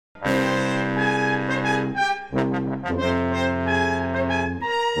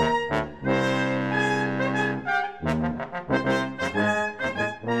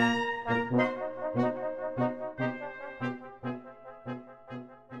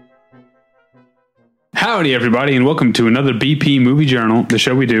Howdy, everybody, and welcome to another BP Movie Journal, the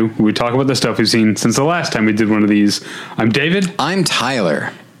show we do where we talk about the stuff we've seen since the last time we did one of these. I'm David. I'm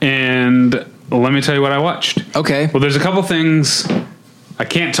Tyler. And let me tell you what I watched. Okay. Well, there's a couple things I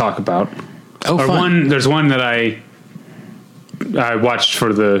can't talk about. Oh, fun. There's one that I watched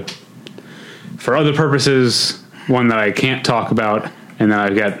for other purposes, one that I can't talk about, and then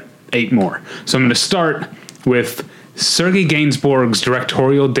I've got 8 more. So I'm going to start with Sergei Gainsbourg's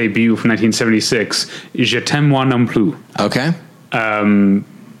directorial debut from 1976, Je t'aime moi non plus. Okay.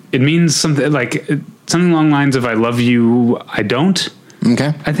 It means something along the lines of "I love you, I don't."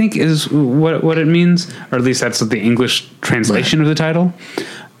 Okay. I think is what it means, or at least that's the English translation of the title.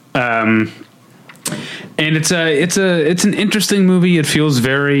 And it's an interesting movie. It feels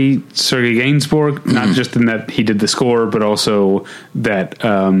very Sergei Gainsbourg, not just in that he did the score, but also that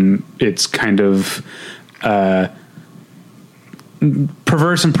it's kind of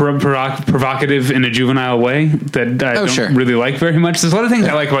perverse and provocative in a juvenile way that I don't really like very much. There's a lot of things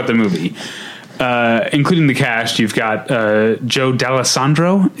I like about the movie, including the cast. You've got Joe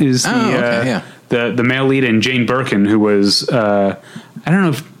D'Alessandro is the male lead, and Jane Birkin, who was I don't know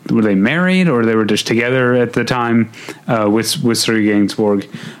if were they married or they were just together at the time with Sergei Gainsbourg.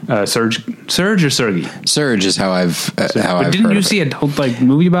 Serge or Sergei? Serge is how I've But didn't you see a whole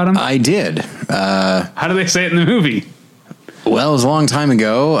movie about him? I did. How do they say it in the movie? Well, it was a long time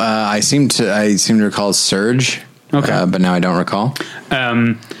ago. I seem to recall Serge. Okay, but now I don't recall.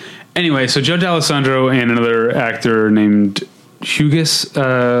 Anyway, so Joe D'Alessandro and another actor named Hugues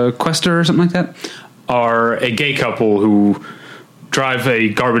Quester or something like that are a gay couple who drive a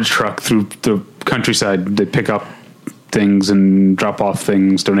garbage truck through the countryside. They pick up things and drop off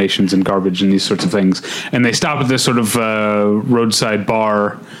things, donations and garbage and these sorts of things. And they stop at this sort of roadside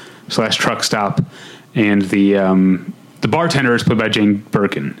bar / truck stop, and the bartender is played by Jane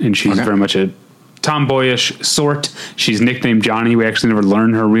Birkin, and she's very much a tomboyish sort. She's nicknamed Johnny. We actually never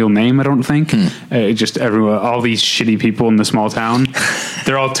learn her real name, I don't think. Just everyone, all these shitty people in the small town,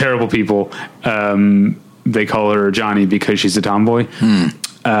 they're all terrible people. They call her Johnny because she's a tomboy.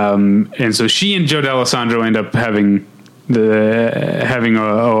 And so she and Joe D'Alessandro end up having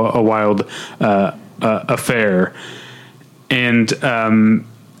a wild affair. And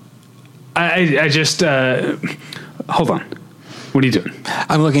I just hold on. What are you doing?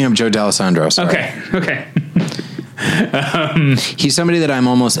 I'm looking up Joe D'Alessandro. Sorry. Okay. He's somebody that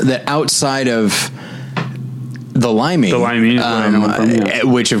that outside of The Limey,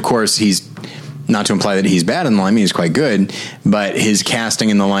 which of course he's, not to imply that he's bad in The Limey, he's quite good, but his casting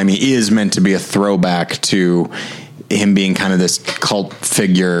in The Limey is meant to be a throwback to him being kind of this cult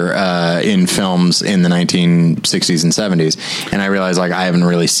figure in films in the 1960s and 70s. And I realized I haven't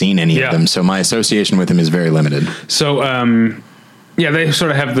really seen any of them, so my association with him is very limited. So, they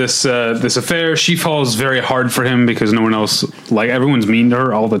sort of have this affair. She falls very hard for him because no one else, everyone's mean to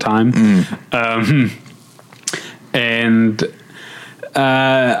her all the time.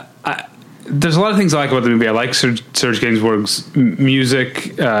 There's a lot of things I like about the movie. I like Serge Gainsbourg's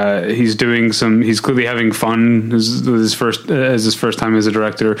music. He's clearly having fun as his first time as a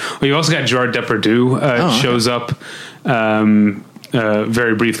director. Well, you also got Gerard Depardieu shows up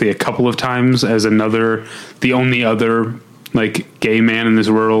very briefly a couple of times as the only other gay man in this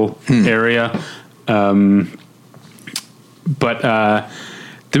rural area. But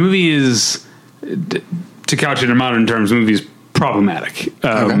the movie is, to couch it in modern terms, the movie is problematic.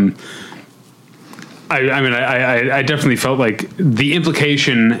 I definitely felt like the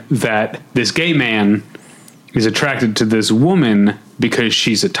implication that this gay man is attracted to this woman because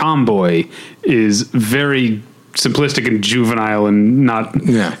she's a tomboy is very simplistic and juvenile and not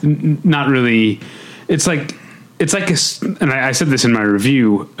really. It's like and I said this in my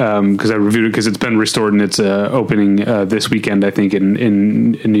review because I reviewed it because it's been restored and it's opening this weekend, I think,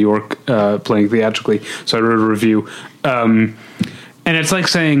 in New York, playing theatrically. So I wrote a review. And it's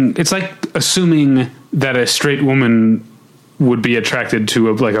assuming that a straight woman would be attracted to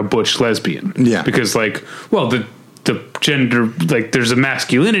a butch lesbian. Yeah. Because the gender, there's a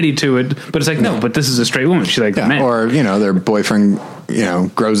masculinity to it, but it's no, but this is a straight woman. She's the man. Or, their boyfriend,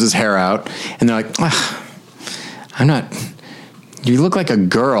 grows his hair out and they're I'm not, you look like a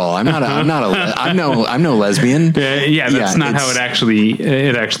girl. I'm no lesbian. That's not how it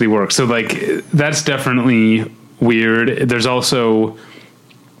actually works. So that's definitely weird. There's also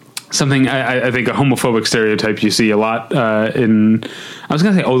something I think a homophobic stereotype you see a lot in, I was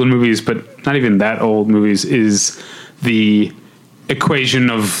going to say older movies, but not even that old movies, is the equation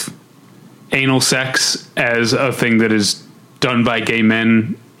of anal sex as a thing that is done by gay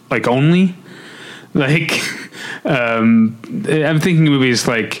men, only. I'm thinking movies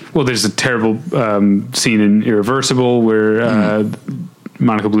like, well, there's a terrible scene in Irreversible where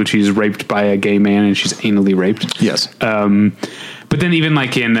Monica Bellucci is raped by a gay man and she's anally raped. Yes. But then even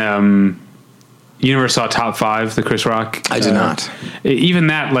like in you never saw Top 5, the Chris Rock? I did not. Even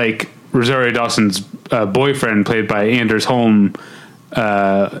that, like, Rosario Dawson's boyfriend, played by Anders Holm,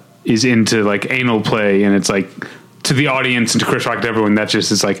 is into, like, anal play, and it's, like, to the audience and to Chris Rock and everyone, that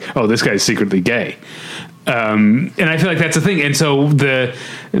just is like, oh, this guy's secretly gay. And I feel like that's the thing. And so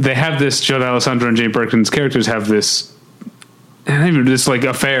they have this, Joe D'Alessandro and Jane Birkin's characters have this, this like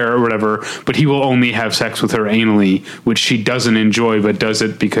affair or whatever, but he will only have sex with her anally, which she doesn't enjoy, but does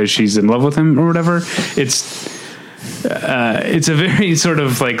it because she's in love with him or whatever. It's a very sort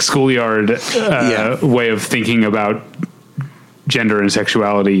of like schoolyard way of thinking about gender and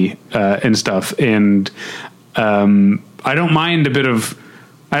sexuality and stuff. And I don't mind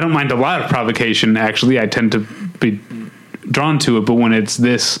a lot of provocation. Actually, I tend to be drawn to it, but when it's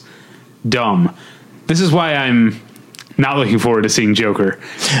this dumb, this is why I'm not looking forward to seeing Joker,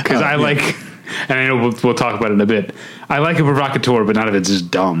 because I like, and I know we'll talk about it in a bit. I like a provocateur, but not if it's just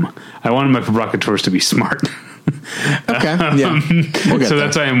dumb. I want my provocateurs to be smart. Okay, yeah. So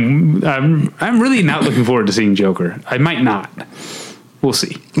that's why I'm really not looking forward to seeing Joker. I might not. We'll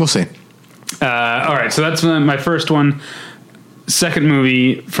see. We'll see. All right, so that's my first one. Second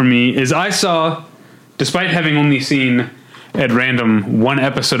movie for me is I saw, despite having only seen at random one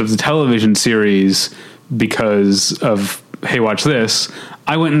episode of the television series because of Hey, Watch This,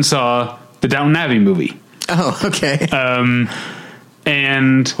 I went and saw the Downton Abbey movie. Oh, okay.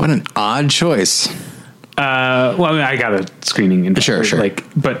 And what an odd choice. Well, I mean, I got a screening in sure. Like,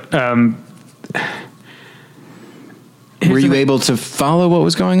 but were you able to follow what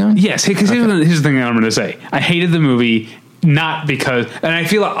was going on? Yes, because here's the thing I'm going to say. I hated the movie. Not because, and I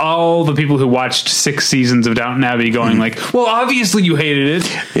feel like all the people who watched 6 seasons of Downton Abbey going like, well, obviously you hated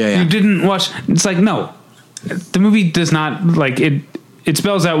it. Yeah. You didn't watch. It's like, no, the movie does not like it. It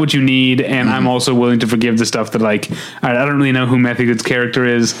spells out what you need. And I'm also willing to forgive the stuff that like, I don't really know who Matthew Good's character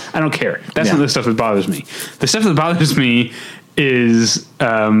is. I don't care. That's not the stuff that bothers me. The stuff that bothers me is,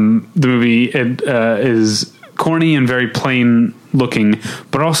 the movie is corny and very plain looking,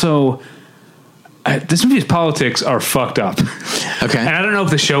 but also, this movie's politics are fucked up. Okay. And I don't know if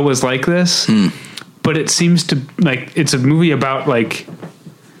the show was like this, but it seems to like it's a movie about like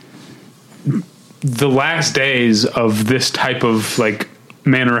the last days of this type of like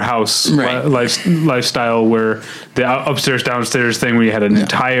manor house lifestyle, where the upstairs downstairs thing where you had an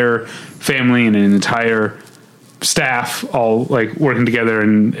entire family and an entire staff all like working together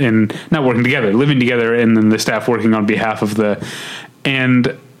and not working together, living together, and then the staff working on behalf of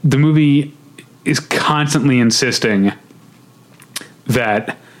and the movie is constantly insisting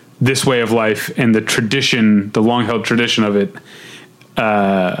that this way of life and the tradition, the long held tradition of it,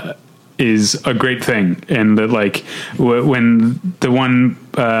 is a great thing. And that like when the one,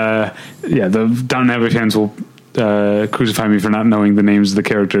 the Downton Abbey fans will crucify me for not knowing the names of the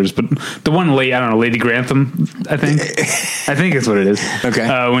characters, but the one Lady Grantham, I think it's what it is.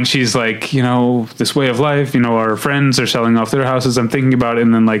 Okay. When she's like, this way of life, our friends are selling off their houses, I'm thinking about it.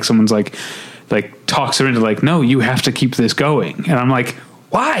 And then like someone's like talks her into like, no, you have to keep this going. And I'm like,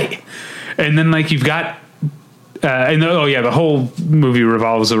 why? And then like you've got, the whole movie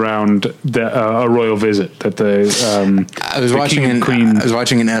revolves around a royal visit that I was watching an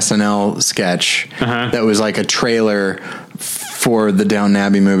SNL sketch that was like a trailer for the Downton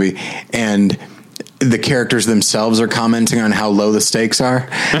Abbey movie, and the characters themselves are commenting on how low the stakes are,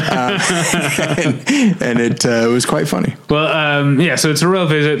 and it was quite funny. Well, so it's a royal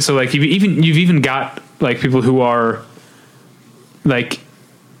visit. So like you've even got like people who are like,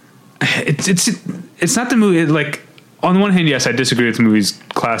 it's not the movie. Like on the one hand, yes, I disagree with the movie's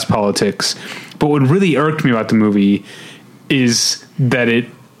class politics, but what really irked me about the movie is that it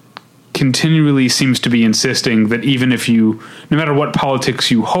continually seems to be insisting that even if no matter what politics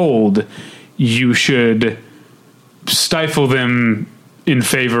you hold, you should stifle them in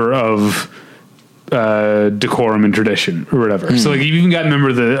favor of decorum and tradition or whatever. So like you've even got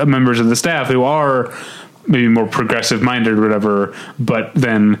members of the staff who are maybe more progressive minded or whatever, but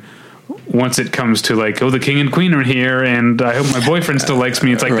then once it comes to like, the king and queen are here and I hope my boyfriend still likes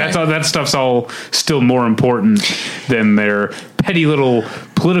me, it's like that's all, that stuff's all still more important than their petty little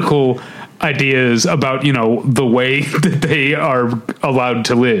political ideas about the way that they are allowed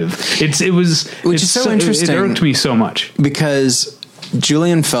to live. Which is so interesting. It irked me so much because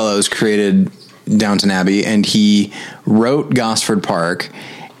Julian Fellowes created Downton Abbey and he wrote Gosford Park,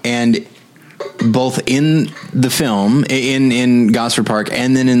 and both in the film in Gosford Park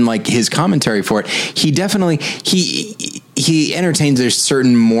and then in like his commentary for it, he definitely he entertains a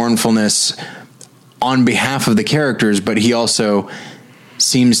certain mournfulness on behalf of the characters, but he also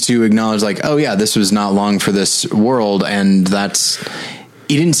seems to acknowledge like, oh yeah, this was not long for this world, and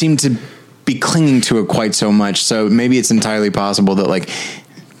he didn't seem to be clinging to it quite so much. So maybe it's entirely possible that like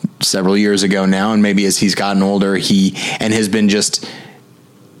several years ago now, and maybe as he's gotten older, he has been just,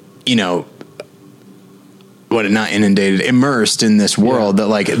 you know, not inundated, immersed in this world, that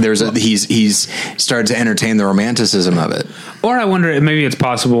like he's started to entertain the romanticism of it. Or I wonder, maybe it's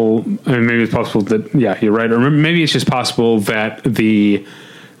possible that, yeah, you're right. Or maybe it's just possible that the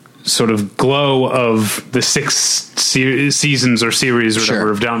sort of glow of the 6 seasons or series or whatever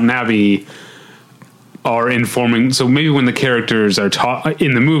of Downton Abbey are informing. So maybe when the characters are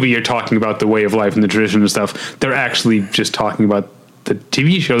in the movie, you're talking about the way of life and the tradition and stuff, they're actually just talking about the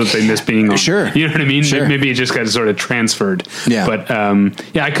TV show that they miss being on. Sure. You know what I mean? Sure. Maybe it just got sort of transferred. Yeah. But,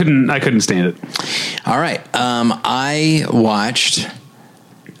 I couldn't stand it. All right. I watched,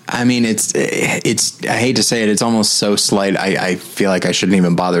 I mean, it's, I hate to say it, it's almost so slight. I feel like I shouldn't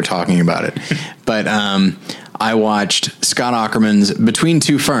even bother talking about it, but, I watched Scott Aukerman's Between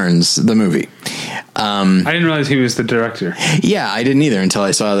Two Ferns, the movie. I didn't realize he was the director. Yeah, I didn't either until I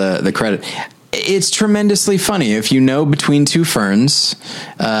saw the credit. It's tremendously funny. If you know Between Two Ferns,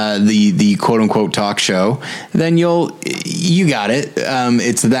 the quote unquote talk show, then you got it.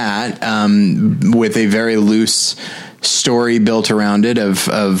 It's that, with a very loose story built around it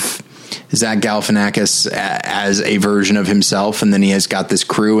of Zach Galifianakis as a version of himself. And then he has got this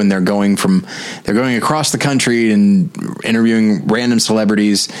crew, and they're going across the country and interviewing random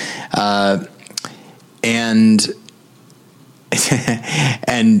celebrities, and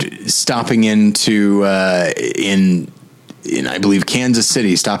stopping into in I believe Kansas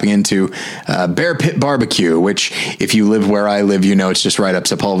City, stopping into Bear Pit Barbecue, which if you live where I live, you know it's just right up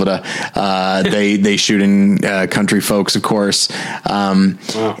Sepulveda. They shoot in country folks, of course, wow.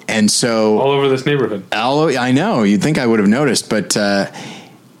 And so all over this neighborhood. I know, you'd think I would have noticed, but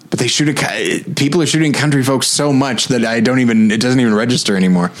they people are shooting country folks so much that it doesn't even register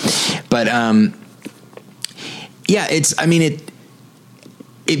anymore. But yeah,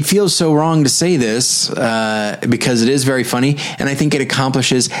 it feels so wrong to say this, because it is very funny, and I think it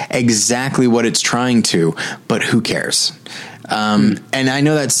accomplishes exactly what it's trying to, but who cares? And I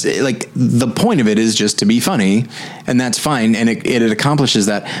know that's like the point of it is just to be funny, and that's fine. And it accomplishes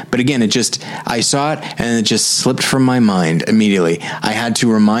that. But again, I saw it and it just slipped from my mind immediately. I had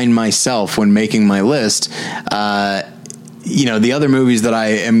to remind myself when making my list, the other movies that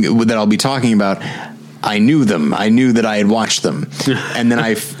I'll be talking about, I knew them. I knew that I had watched them. And then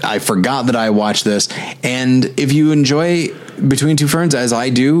I forgot that I watched this. And if you enjoy Between Two Ferns, as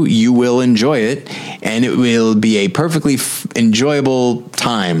I do, you will enjoy it. And it will be a perfectly enjoyable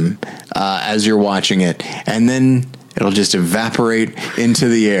time as you're watching it. And then it'll just evaporate into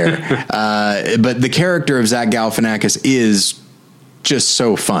the air. But the character of Zach Galifianakis is just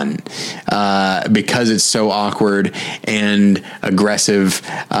so fun because it's so awkward and aggressive.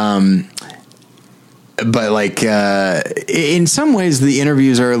 But like, in some ways the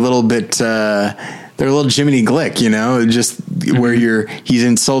interviews are a little bit, they're a little Jiminy Glick, just where he's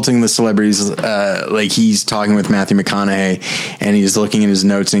insulting the celebrities. Like he's talking with Matthew McConaughey and he's looking at his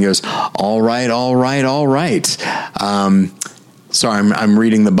notes and he goes, all right. Sorry, I'm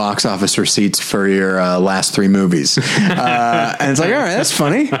reading the box office receipts for your last 3 movies. And it's like, all right, that's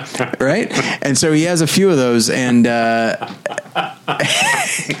funny. Right. And so he has a few of those, and,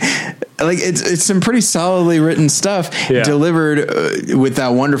 like it's some pretty solidly written stuff delivered with that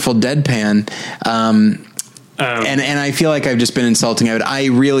wonderful deadpan. And I feel like I've just been insulting it. I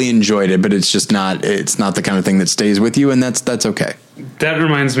really enjoyed it, but it's not the kind of thing that stays with you. And that's okay. That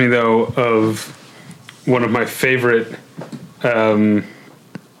reminds me though of one of my favorite,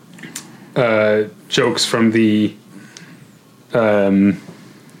 jokes from the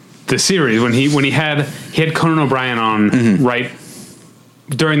series when he had Conan O'Brien on right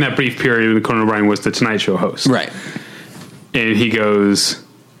during that brief period when Conan O'Brien was the Tonight Show host. Right. And he goes,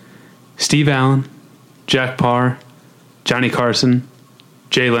 Steve Allen, Jack Parr, Johnny Carson,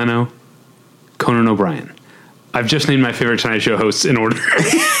 Jay Leno, Conan O'Brien. I've just named my favorite Tonight Show hosts in order.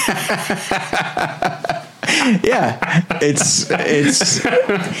 Yeah, it's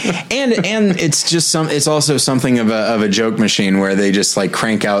it's also something of a joke machine where they just like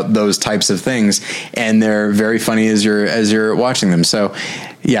crank out those types of things, and they're very funny as you're watching them. So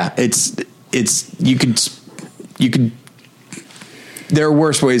yeah, it's you could there are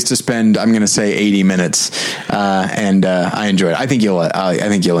worse ways to spend, I'm going to say 80 minutes. And I enjoy it. I think you'll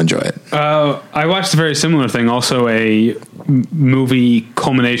enjoy it. I watched a very similar thing. Also a movie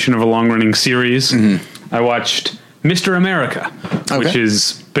culmination of a long running series. Mm-hmm. I watched Mr. America, which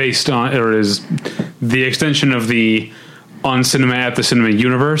is based on, or is the extension of the On Cinema at the Cinema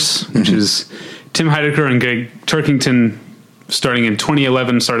universe, which is Tim Heidecker and Greg Turkington, starting in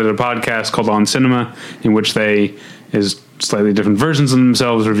 2011, started a podcast called On Cinema, in which they, as slightly different versions of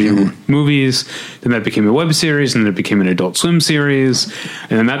themselves, review movies. Then that became a web series, and then it became an Adult Swim series,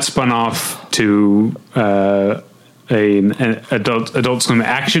 and then that spun off to an Adult Swim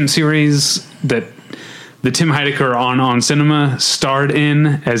action series that the Tim Heidecker on Cinema starred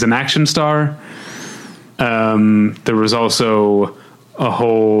in as an action star. There was also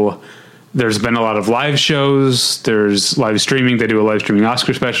there's been a lot of live shows. There's live streaming. They do a live streaming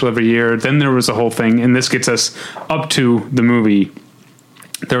Oscar special every year. Then there was a whole thing, and this gets us up to the movie.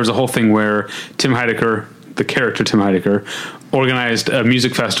 There was a whole thing where Tim Heidecker, the character Tim Heidecker, organized a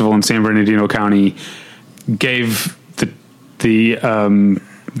music festival in San Bernardino County, gave the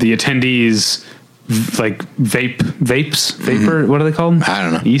attendees like vapor. What are they called? I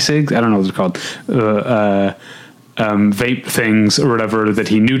don't know. E-cigs? I don't know what they're called. Vape things or whatever that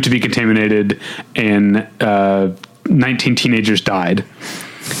he knew to be contaminated, and 19 teenagers died.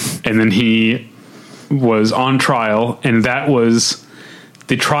 And then he was on trial, and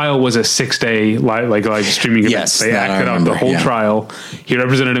the trial was a 6-day live streaming event. Yes, they acted out the whole trial. He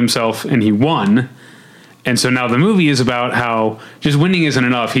represented himself, and he won. And so now the movie is about how just winning isn't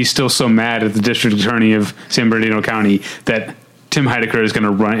enough. He's still so mad at the district attorney of San Bernardino County that Tim Heidecker is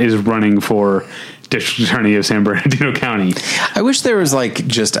running for district attorney of San Bernardino County. I wish there was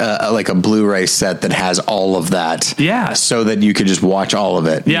just a Blu-ray set that has all of that. Yeah. So that you could just watch all of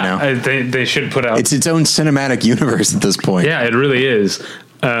it. Yeah. You know? They should put out. It's its own cinematic universe at this point. Yeah, it really is.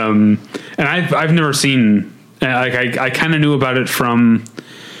 And I've never seen, I kind of knew about it from,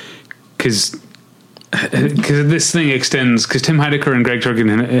 because this thing extends, because Tim Heidecker and Greg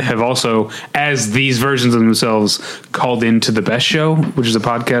Turkington have also, as these versions of themselves, called into The Best Show, which is a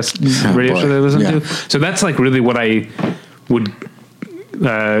podcast radio show that I listen to. So that's really what I would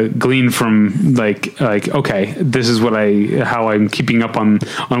glean from okay, this is how I'm keeping up on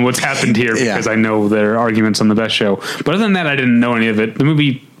what's happened here, because I know their arguments on The Best Show. But other than that, I didn't know any of it. The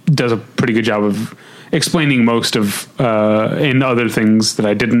movie does a pretty good job of explaining most of and other things that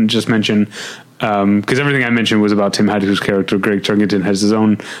I didn't just mention. Because everything I mentioned was about Tim Heidecker's character. Greg Turkington has his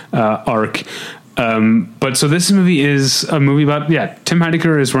own arc. But so this movie is a movie about, Tim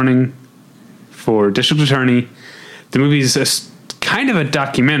Heidecker is running for district attorney. The movie is kind of a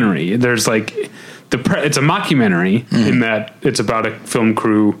documentary. There's it's a mockumentary in that it's about a film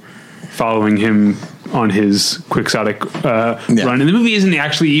crew following him on his quixotic run. And the movie isn't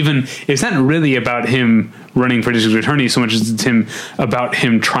actually it's not really about him running for district attorney so much as it's about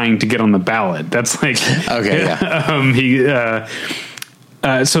him trying to get on the ballot. That's but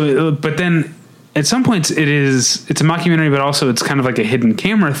then at some points it's a mockumentary, but also it's kind of like a hidden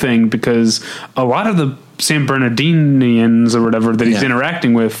camera thing, because a lot of the San Bernardinians or whatever that he's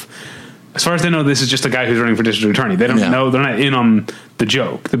interacting with, as far as they know, this is just a guy who's running for district attorney. They don't know, they're not in on the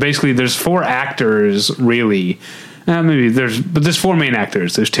joke. Basically, there's 4 actors, really. There's 4 main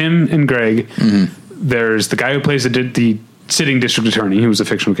actors. There's Tim and Greg. Mm-hmm. There's the guy who plays the sitting district attorney, who's a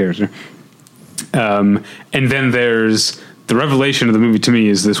fictional character. And then there's the revelation of the movie to me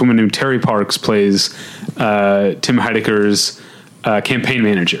is this woman named Terry Parks plays Tim Heidecker's campaign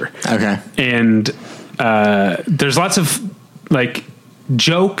manager. Okay. And there's lots of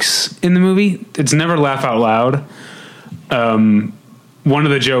jokes in the movie. It's never laugh out loud. One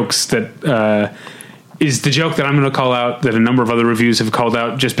of the jokes that is the joke that I'm going to call out, that a number of other reviews have called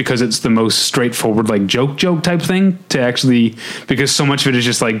out, just because it's the most straightforward joke type thing to actually, because so much of it is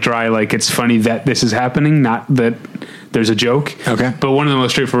just dry, it's funny that this is happening, not that there's a joke. Okay. But one of the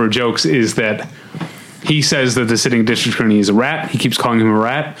most straightforward jokes is that he says that the sitting district attorney is a rat. He keeps calling him a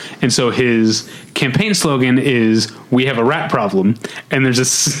rat. And so his campaign slogan is, "We have a rat problem." And there's a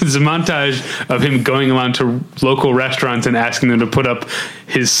montage of him going around to local restaurants and asking them to put up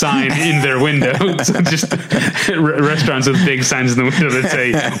his sign in their window. So just restaurants with big signs in the window that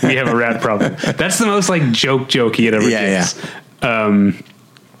say, "We have a rat problem." That's the most joke he had ever gets.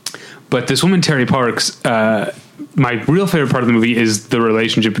 But this woman, Terry Parks, my real favorite part of the movie is the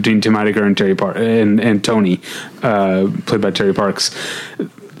relationship between Tim Heidecker and and Tony, played by Terry Parks.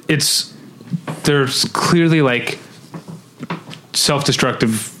 There's clearly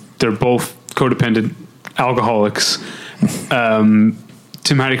self-destructive. They're both codependent alcoholics. Tim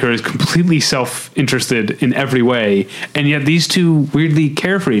Tim Heidecker is completely self-interested in every way, and yet these two weirdly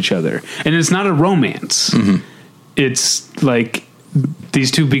care for each other. And it's not a romance. Mm-hmm. It's like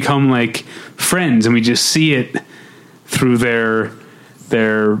these two become like friends, and we just see it through their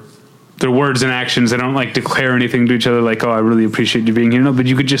words and actions. They don't like declare anything to each other like, "Oh, I really appreciate you being here." No, but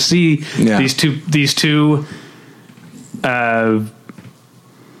you could just see these two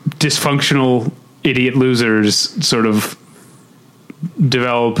dysfunctional idiot losers sort of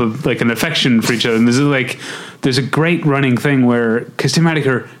develop an affection for each other. And there's a great running thing where, because Tim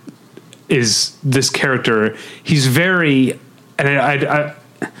Heidecker is this character, he's very, and I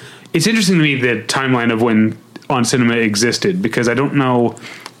it's interesting to me the timeline of when On Cinema existed, because I don't know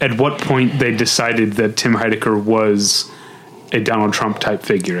at what point they decided that Tim Heidecker was a Donald Trump type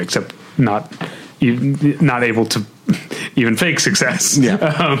figure, except not able to even fake success.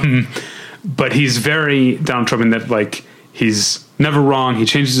 Yeah. But he's very Donald Trump in that, like, he's never wrong. He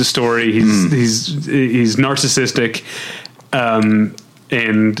changes the story. He's narcissistic.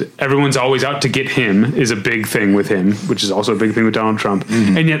 And everyone's always out to get him is a big thing with him, which is also a big thing with Donald Trump.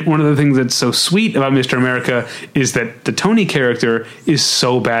 Mm-hmm. And yet one of the things that's so sweet about Mr. America is that the Tony character is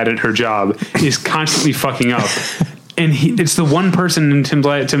so bad at her job, is constantly fucking up. And it's the one person in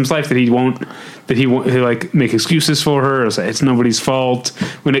Tim's life that he won't like make excuses for her or say it's nobody's fault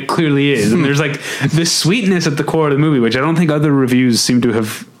when it clearly is. And there's like this sweetness at the core of the movie, which I don't think other reviews seem to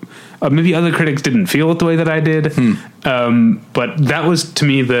have. Maybe other critics didn't feel it the way that I did. But that was, to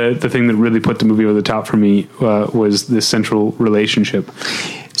me, the thing that really put the movie over the top for me was this central relationship.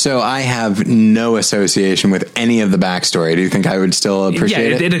 So I have no association with any of the backstory. Do you think I would still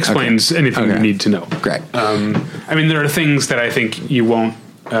appreciate it? It explains anything you need to know. Great. I mean, there are things that I think you won't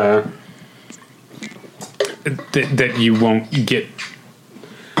that you won't get.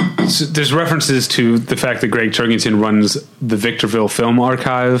 So there's references to the fact that Greg Turkington runs the Victorville Film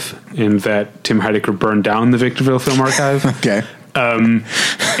Archive, and that Tim Heidecker burned down the Victorville Film Archive. Okay.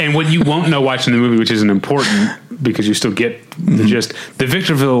 And what you won't know watching the movie, which isn't important because you still get the gist, the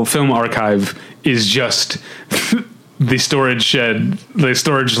Victorville Film Archive is just the storage shed, the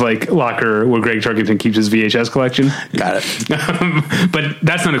storage locker where Greg Turkington keeps his VHS collection. Got it. But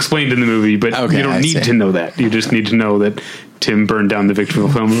that's not explained in the movie, but you don't need to know that. You just need to know that Tim burned down the Victorville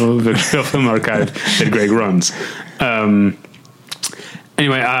Film Archive that Greg runs.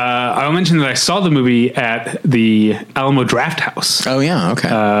 Anyway, I'll mention that I saw the movie at the Alamo Drafthouse. Oh, yeah, okay.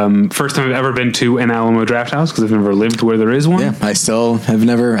 First time I've ever been to an Alamo Drafthouse, because I've never lived where there is one. Yeah, I still have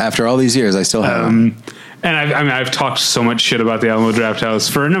never, after all these years, I still haven't. And I've talked so much shit about the Alamo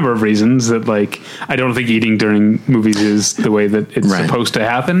Drafthouse for a number of reasons that, like, I don't think eating during movies is the way that it's supposed to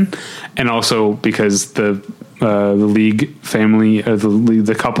happen. And also because the League family, or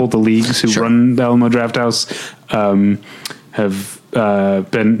the couple, the Leagues who run the Alamo Drafthouse, have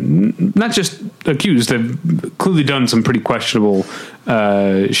been not just accused, they've clearly done some pretty questionable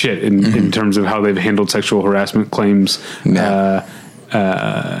shit in terms of how they've handled sexual harassment claims at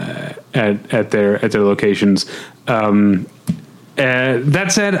their locations. That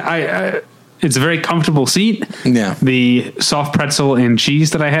said, it's a very comfortable seat. Yeah. The soft pretzel and cheese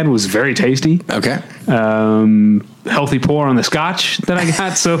that I had was very tasty. Okay. Healthy pour on the scotch that I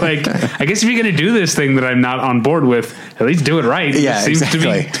got. So, like, I guess if you're going to do this thing that I'm not on board with, at least do it right. Yeah, it seems to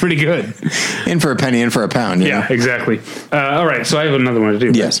be pretty good. In for a penny, in for a pound. Yeah, exactly. All right. So I have another one to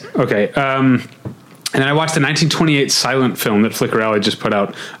do. Yes. Okay. And then I watched the 1928 silent film that Flickr Alley just put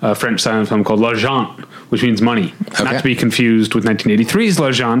out, a French silent film called L'Argent, which means money. Okay. Not to be confused with 1983's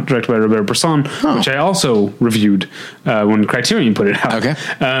L'Argent, directed by Robert Bresson, which I also reviewed when Criterion put it out. Okay.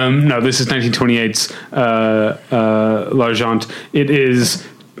 No, this is 1928's L'Argent. It is...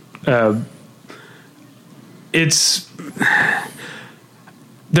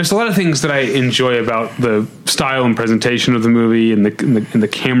 There's a lot of things that I enjoy about the style and presentation of the movie and the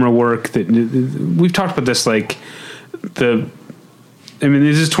camera work. That we've talked about this, like this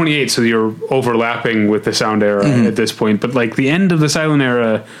is 28, so you're overlapping with the sound era at this point. But like the end of the silent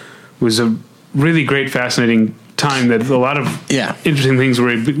era was a really great, fascinating time that a lot of interesting things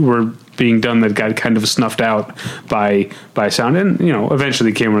were being done that got kind of snuffed out by sound, and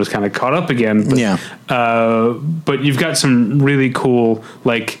eventually cameras kind of caught up again. But, but you've got some really cool,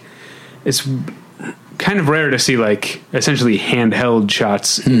 like, it's kind of rare to see like essentially handheld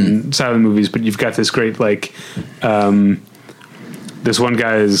shots in silent movies, but you've got this great, like, this one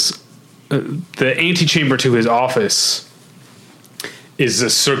guy's the antechamber to his office is a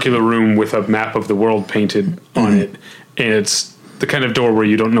circular room with a map of the world painted on it, and it's the kind of door where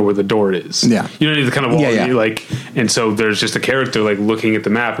you don't know where the door is. Yeah. You don't need the kind of wall Yeah, yeah. you like, and so there's just a character like looking at the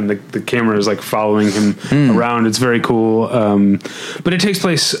map, and the camera is like following him around. It's very cool. But it takes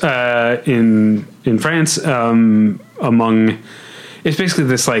place in France, among. It's basically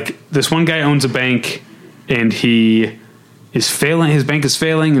this one guy owns a bank, and he is failing. His bank is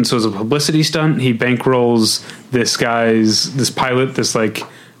failing, and so as a publicity stunt, he bankrolls this pilot, this like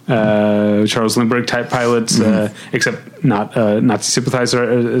Charles Lindbergh type pilots, except not Nazi sympathizer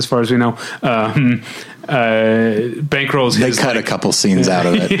as far as we know. Bankrolls. They cut a couple scenes out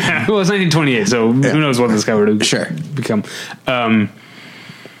of it. Yeah, well, it's 1928, so who knows what this guy would have become. And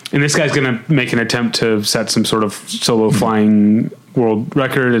this guy's going to make an attempt to set some sort of solo flying world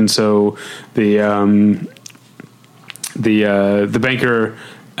record, and so the banker,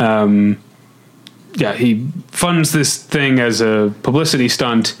 he funds this thing as a publicity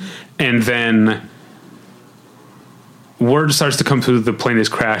stunt, and then word starts to come through the plane has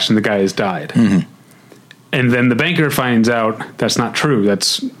crashed and the guy has died. And then the banker finds out that's not true.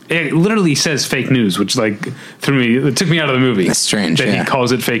 It literally says fake news, which like it took me out of the movie. That's strange. That he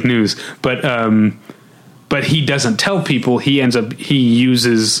calls it fake news, but he doesn't tell people. He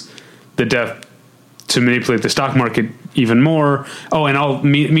uses the death to manipulate the stock market even more. Oh, and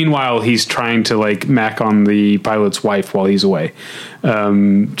meanwhile, he's trying to like mac on the pilot's wife while he's away.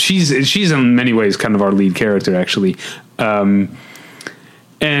 She's in many ways kind of our lead character, actually. A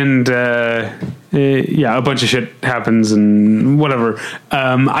bunch of shit happens and whatever.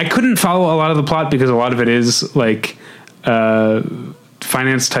 I couldn't follow a lot of the plot because a lot of it is like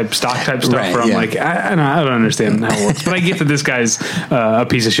finance type, stock type stuff. Right, where I'm like, I don't understand how it works, but I get that this guy's a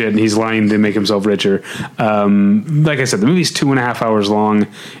piece of shit and he's lying to make himself richer. Like I said, the movie's 2.5 hours long.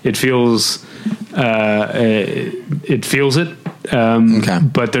 It feels it. Okay.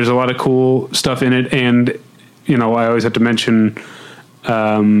 But there's a lot of cool stuff in it, and I always have to mention.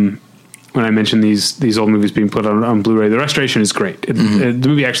 When I mention these old movies being put on Blu-ray, the restoration is great. The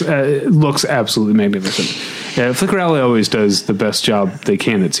movie actually looks absolutely magnificent. Flicker Alley always does the best job they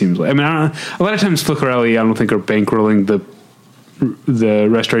can, it seems like. I mean, a lot of times Flicker Alley, I don't think, are bankrolling the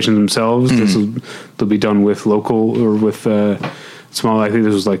restorations themselves. They'll be done with local or with small. I think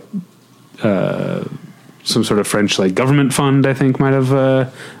this was like some sort of French like government fund, I think, might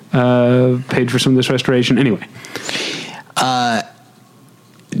have paid for some of this restoration. Anyway.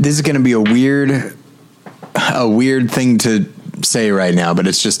 This is going to be a weird thing to say right now, but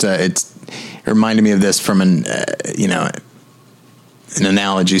it's just it reminded me of this from an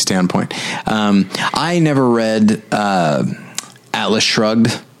analogy standpoint. I never read Atlas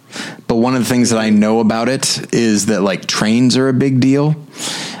Shrugged, but one of the things that I know about it is that like trains are a big deal.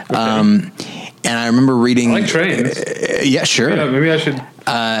 Okay. And I remember reading. I like trains. Yeah, sure. Yeah, maybe I should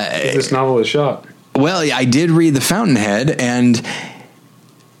give this novel a shot. Well, I did read The Fountainhead, and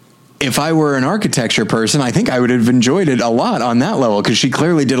if I were an architecture person, I think I would have enjoyed it a lot on that level, because she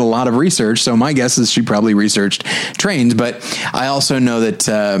clearly did a lot of research. So my guess is she probably researched trains. But I also know that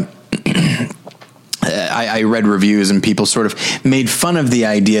I read reviews and people sort of made fun of the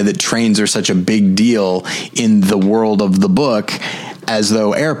idea that trains are such a big deal in the world of the book, as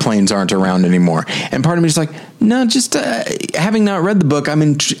though airplanes aren't around anymore. And part of me is like, no, just having not read the book, I'm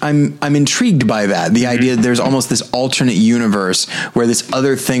intrigued by that. The idea that there's almost this alternate universe where this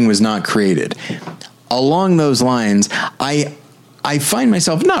other thing was not created. Along those lines, I find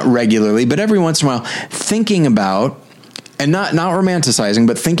myself, not regularly, but every once in a while, thinking about, and not romanticizing,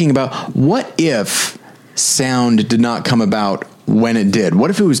 but thinking about, what if sound did not come about when it did?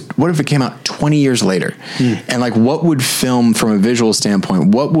 What if it came out 20 years later? And like, what would film from a visual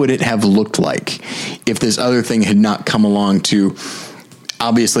standpoint, what would it have looked like if this other thing had not come along to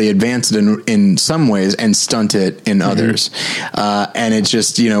obviously advance it in some ways and stunt it in others? And it's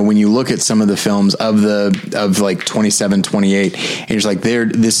just, when you look at some of the films of like 27, 28, and you're just like,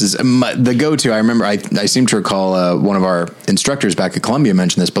 this is the go-to. I remember, I seem to recall one of our instructors back at Columbia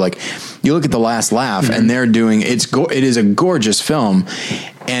mentioned this, but like, you look at The Last Laugh and they're doing, it is a gorgeous film,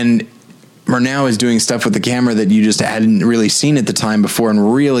 and Murnau is doing stuff with the camera that you just hadn't really seen at the time before,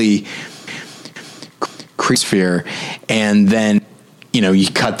 and really sphere. And then you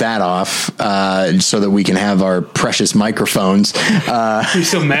cut that off so that we can have our precious microphones. You're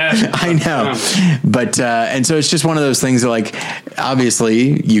so mad. I know. But and so it's just one of those things that, like,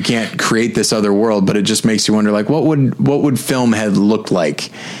 obviously you can't create this other world, but it just makes you wonder, like, what would film have looked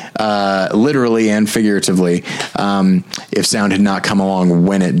like, literally and figuratively, if sound had not come along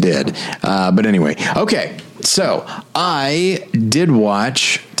when it did. But anyway, okay. So I did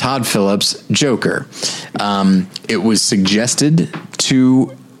watch Todd Phillips' Joker. It was suggested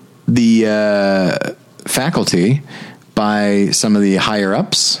to the faculty by some of the higher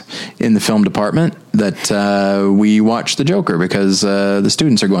ups in the film department that we watch The Joker because the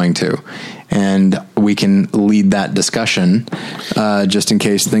students are going to, and we can lead that discussion just in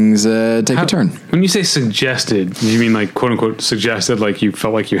case things take a turn. When you say suggested, do you mean like quote unquote suggested, like you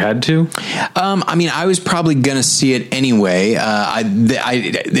felt like you had to? I mean, I was probably going to see it anyway.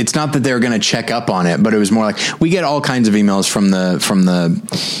 It's not that they were going to check up on it, but it was more like we get all kinds of emails from the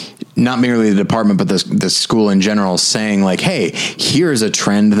not merely the department, but the school in general saying like, hey, here's a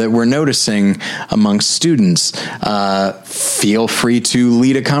trend that we're noticing amongst students. Feel free to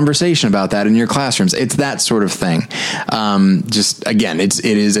lead a conversation about that in your classrooms. It's that sort of thing. Just again, it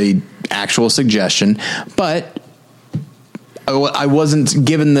is a actual suggestion, but I wasn't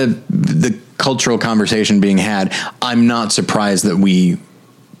given the cultural conversation being had. I'm not surprised that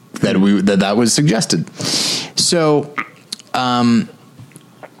that was suggested. So,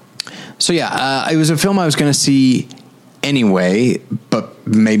 it was a film I was going to see anyway, but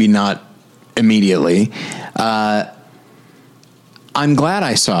maybe not immediately. I'm glad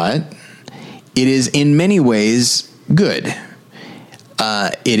I saw it. It is in many ways good.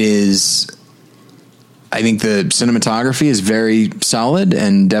 It is, I think the cinematography is very solid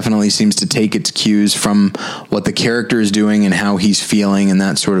and definitely seems to take its cues from what the character is doing and how he's feeling and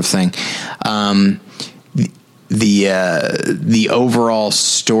that sort of thing. The overall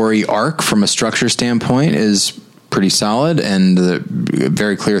story arc from a structure standpoint is pretty solid and a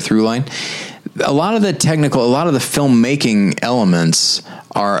very clear through line. A lot of the filmmaking elements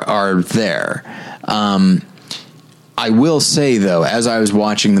are there. I will say though, as I was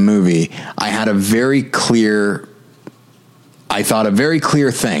watching the movie, I had a very clear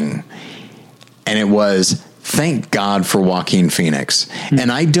thing, and it was, thank God for Joaquin Phoenix.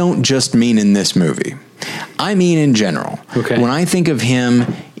 And I don't just mean in this movie. I mean in general. Okay. When I think of him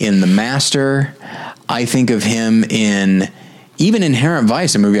in The Master, I think of him in even Inherent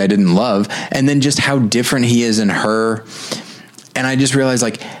Vice, a movie I didn't love, and then just how different he is in Her. And I just realized,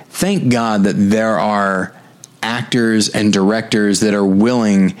 like, thank God that there are actors and directors that are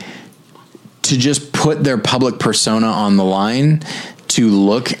willing to just put their public persona on the line to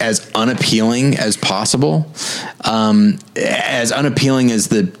look as unappealing as possible, as unappealing as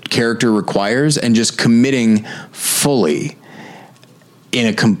the character requires, and just committing fully in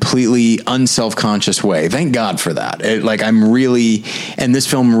a completely unself-conscious way. Thank God for that. This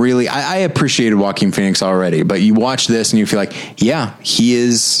film really, I appreciated Joaquin Phoenix already, but you watch this and you feel like, yeah, he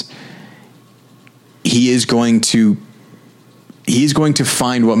is going to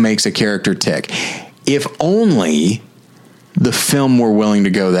find what makes a character tick. If only the film were willing to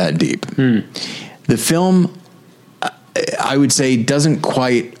go that deep. The film, I would say, doesn't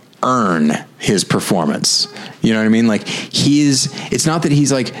quite earn his performance. You know what I mean? Like, it's not that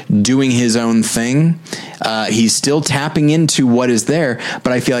he's like doing his own thing. He's still tapping into what is there,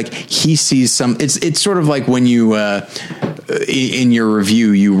 but I feel like he sees it's sort of like when you, in your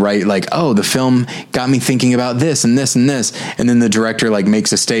review, you write like, oh, the film got me thinking about this and this and this. And then the director like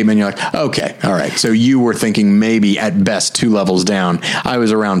makes a statement. You're like, okay, all right. So you were thinking maybe at best 2 levels down. I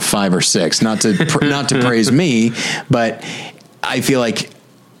was around 5 or 6, not to praise me, but I feel like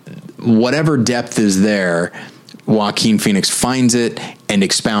whatever depth is there, Joaquin Phoenix finds it and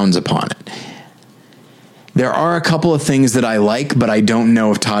expounds upon it. There are a couple of things that I like, but I don't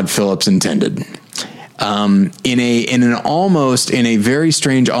know if Todd Phillips intended. In a very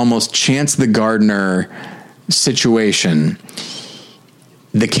strange, almost Chance the Gardener situation,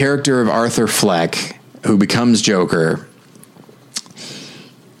 the character of Arthur Fleck, who becomes Joker,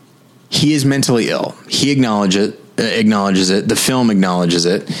 he is mentally ill. He acknowledges it. The film acknowledges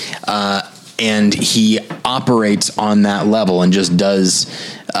it. And he operates on that level and just does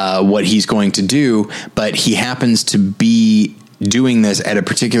what he's going to do. But he happens to be doing this at a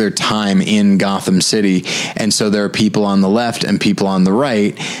particular time in Gotham City. And so there are people on the left and people on the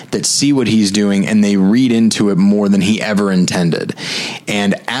right that see what he's doing, and they read into it more than he ever intended.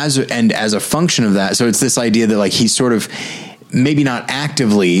 And as a function of that, so it's this idea that like he's sort of maybe not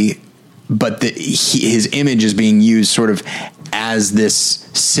actively, but his image is being used sort of as this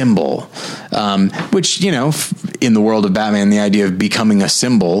symbol, which, you know, in the world of Batman, the idea of becoming a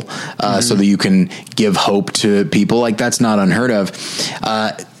symbol so that you can give hope to people, like that's not unheard of.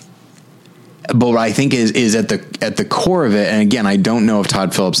 But what I think is at the core of it, and again, I don't know if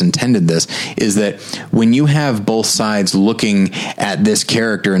Todd Phillips intended this, is that when you have both sides looking at this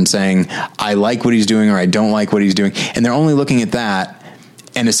character and saying, I like what he's doing or I don't like what he's doing, and they're only looking at that,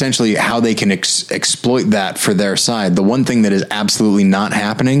 and essentially how they can exploit that for their side. The one thing that is absolutely not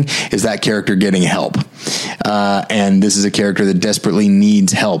happening is that character getting help. And this is a character that desperately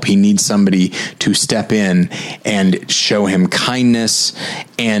needs help. He needs somebody to step in and show him kindness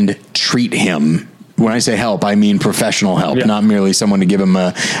and treat him. When I say help, I mean professional help, not merely someone to give him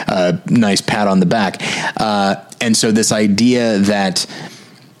a nice pat on the back. And so this idea that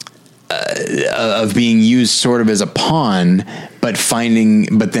of being used sort of as a pawn, but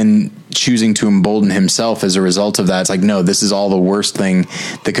then choosing to embolden himself as a result of that. It's like, no, this is all the worst thing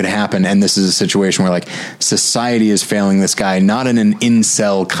that could happen. And this is a situation where like society is failing this guy, not in an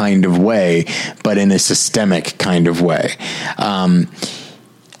incel kind of way, but in a systemic kind of way. And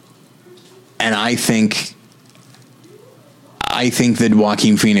I think that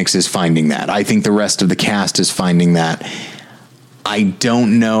Joaquin Phoenix is finding that. I think the rest of the cast is finding that. I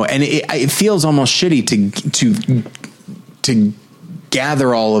don't know. And it feels almost shitty to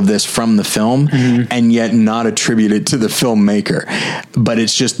gather all of this from the film and yet not attribute it to the filmmaker. But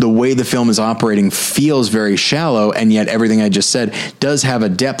it's just the way the film is operating feels very shallow, and yet everything I just said does have a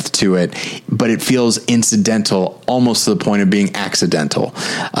depth to it, but it feels incidental, almost to the point of being accidental.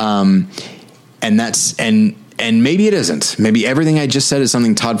 And maybe it isn't. Maybe everything I just said is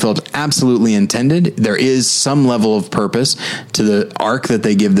something Todd Phillips absolutely intended. There is some level of purpose to the arc that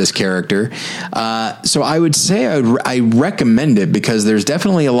they give this character. So I would say I recommend it because there's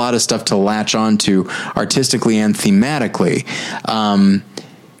definitely a lot of stuff to latch on to artistically and thematically.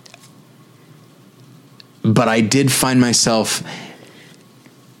 But I did find myself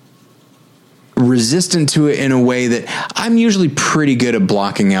resistant to it in a way that I'm usually pretty good at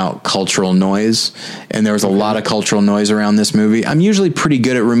blocking out cultural noise, and there was a lot of cultural noise around this movie. I'm usually pretty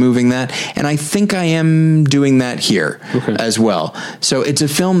good at removing that, and I think I am doing that here as well. So it's a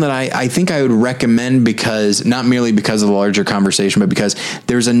film that I think I would recommend, because not merely because of the larger conversation, but because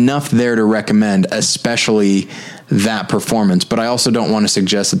there's enough there to recommend, especially that performance. But I also don't want to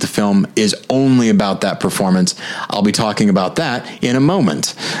suggest that the film is only about that performance. I'll be talking about that in a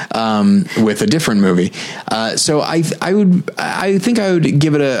moment with a different movie. So I think I would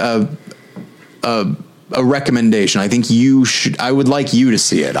give it a recommendation. I think I would like you to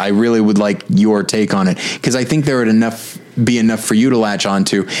see it. I really would like your take on it, because I think there would be enough for you to latch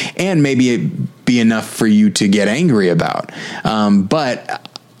onto, and maybe it be enough for you to get angry about. But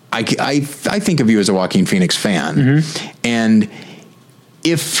I think of you as a Joaquin Phoenix fan, and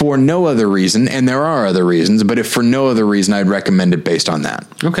if for no other reason, and there are other reasons, but if for no other reason, I'd recommend it based on that.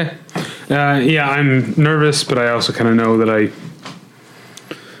 Okay. I'm nervous, but I also kind of know that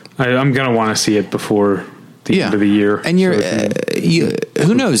I'm going to want to see it before the end of the year. And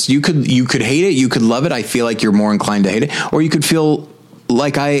who knows? You could hate it. You could love it. I feel like you're more inclined to hate it, or you could feel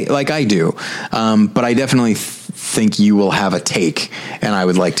like I do. But I definitely think you will have a take, and I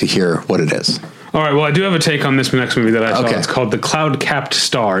would like to hear what it is. All right. Well, I do have a take on this next movie that I saw. Okay. It's called The Cloud-Capped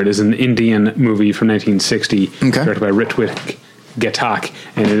Star. It is an Indian movie from 1960, directed by Ritwik Ghatak,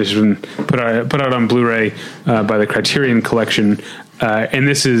 and it has been put out on Blu-ray by the Criterion Collection. And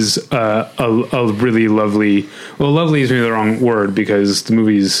this is a really lovely. Well, lovely is maybe the wrong word, because the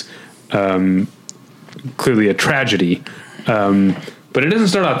movie's clearly a tragedy. But it doesn't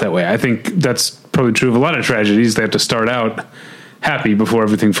start out that way. I think that's probably true of a lot of tragedies. They have to start out happy before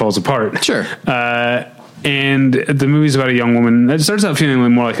everything falls apart. Sure. And the movie's about a young woman. It starts out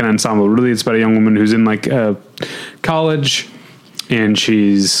feeling more like an ensemble. Really, it's about a young woman who's in like college, and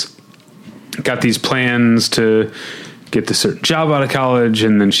she's got these plans to get this certain job out of college,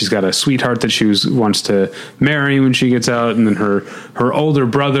 and then she's got a sweetheart that she wants to marry when she gets out, and then her older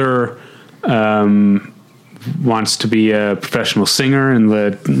brother wants to be a professional singer, and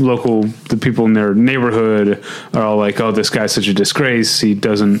the people in their neighborhood are all like, oh, this guy's such a disgrace. He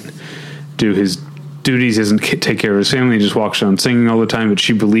doesn't do his duties, he doesn't take care of his family. He just walks around singing all the time, but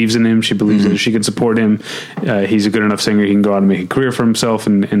she believes in him. She believes that she can support him. He's a good enough singer. He can go out and make a career for himself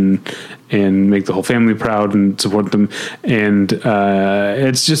and make the whole family proud and support them. And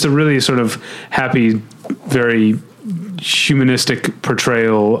it's just a really sort of happy, very humanistic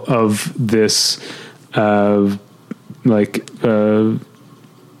portrayal of this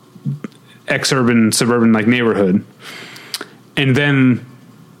ex-urban, suburban like neighborhood. And then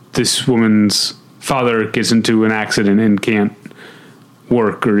this woman's father gets into an accident and can't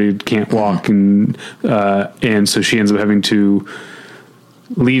work, or he can't walk, and so she ends up having to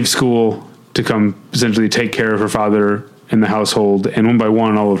leave school to come essentially take care of her father and the household. And one by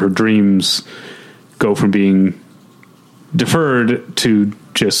one, all of her dreams go from being deferred to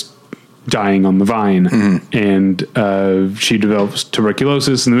just dying on the vine. And she develops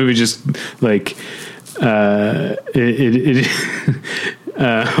tuberculosis, and the movie just like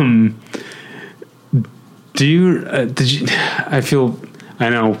Do you? Did you? I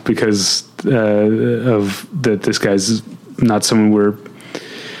know because of that. This guy's not someone we're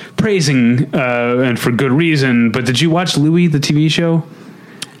praising, and for good reason. But did you watch Louis, the TV show?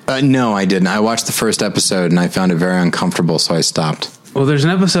 No, I didn't. I watched the first episode and I found it very uncomfortable, so I stopped. Well, there's an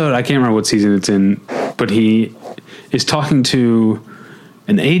episode, I can't remember what season it's in, but he is talking to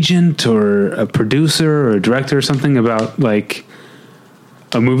an agent or a producer or a director or something about like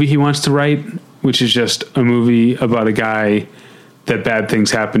a movie he wants to write, which is just a movie about a guy that bad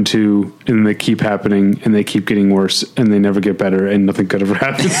things happen to, and they keep happening, and they keep getting worse, and they never get better, and nothing good ever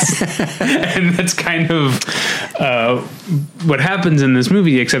happens. And that's kind of what happens in this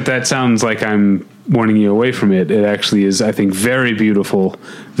movie, except that sounds like I'm warning you away from it. It actually is, I think, very beautiful,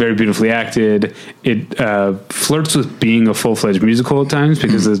 very beautifully acted. It flirts with being a full-fledged musical at times,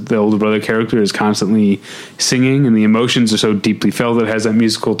 because the older brother character is constantly singing, and the emotions are so deeply felt. It has that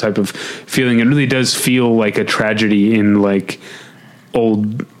musical type of feeling. It really does feel like a tragedy in like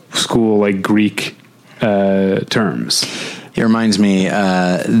old school, like Greek terms. It reminds me,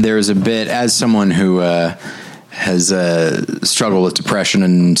 there's a bit, as someone who has struggled with depression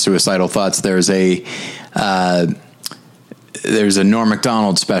and suicidal thoughts, there's a Norm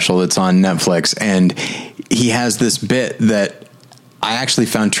Macdonald special that's on Netflix, and he has this bit that I actually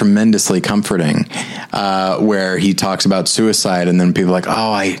found tremendously comforting, where he talks about suicide, and then people are like,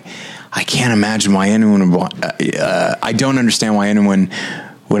 oh, I can't imagine why anyone would I don't understand why anyone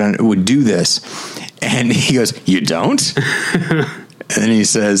would do this. And he goes, you don't? And then he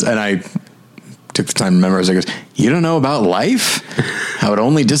says, and I took the time to memorize, I goes, you don't know about life? How it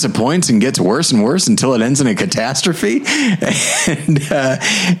only disappoints and gets worse and worse until it ends in a catastrophe? And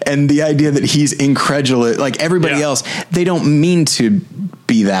the idea that he's incredulous, like everybody else, they don't mean to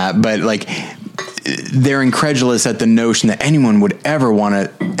be that, but like they're incredulous at the notion that anyone would ever want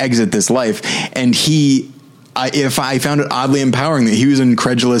to exit this life. And I found it oddly empowering that he was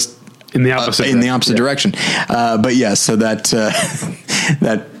incredulous in the opposite direction. But yes, so that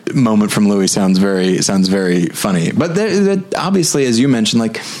that moment from Louis sounds very funny. But obviously, as you mentioned,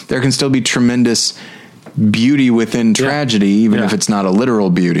 like there can still be tremendous beauty within tragedy, even if it's not a literal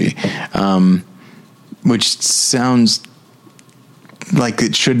beauty, which sounds like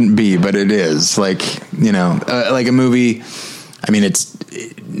it shouldn't be, but it is. Like, like a movie, I mean, it's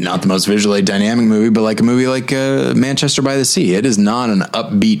not the most visually dynamic movie, but like a movie like Manchester by the Sea. It is not an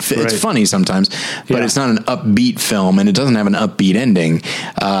upbeat film. It's funny sometimes, but it's not an upbeat film, and it doesn't have an upbeat ending.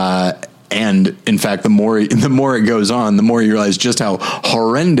 And in fact, the more it goes on, the more you realize just how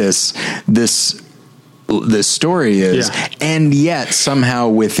horrendous this story is. And yet somehow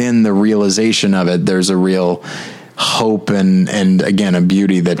within the realization of it, there's a real hope and again, a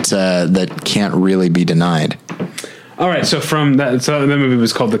beauty that can't really be denied. All right, so from that, that movie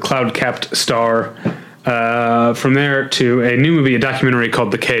was called The Cloud-Capped Star. From there to a new movie, a documentary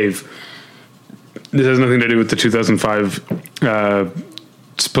called The Cave. This has nothing to do with the 2005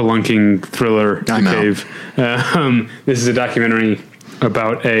 spelunking thriller, The Cave. This is a documentary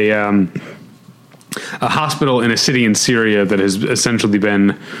about a hospital in a city in Syria that has essentially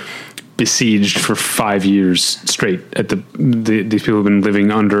been besieged for 5 years straight. These people have been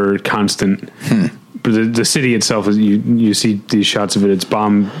living under constant. The city itself is you see these shots of it. It's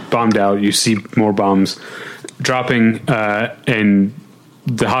bombed out. You see more bombs dropping, and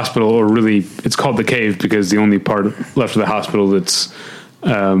the hospital, or really, it's called The Cave because the only part left of the hospital that's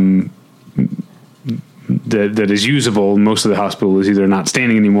that is usable. Most of the hospital is either not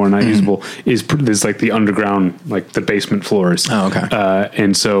standing anymore, not usable. Is like the underground, like the basement floors. Oh, okay.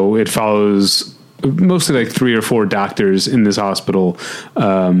 And so it follows mostly like 3 or 4 doctors in this hospital.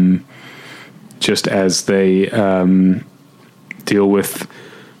 Just as they deal with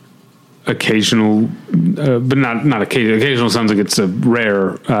occasional, but not occasional. Occasional sounds like it's a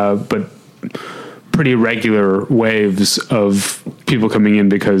rare, but pretty regular waves of people coming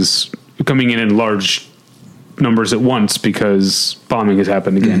in large numbers at once because bombing has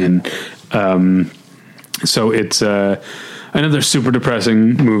happened again. And so it's another super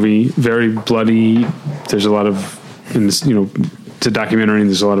depressing movie, very bloody. There's a lot of, in this, it's a documentary, and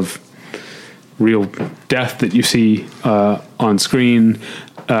there's a lot of real death that you see on screen.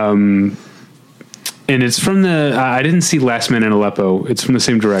 And it's from I didn't see Last Man in Aleppo. It's from the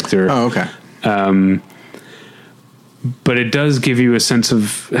same director. Oh, okay. But it does give you a sense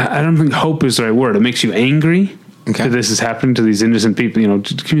of, I don't think hope is the right word. It makes you angry that this is happening to these innocent people.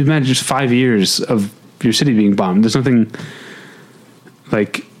 Can you imagine just 5 years of your city being bombed? There's nothing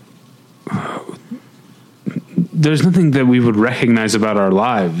like, there's nothing that we would recognize about our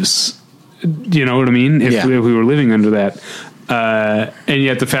lives. You know what I mean? If we were living under that. And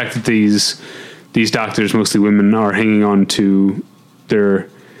yet the fact that these doctors, mostly women, are hanging on to their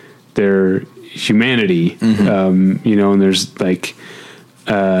humanity, and there's like,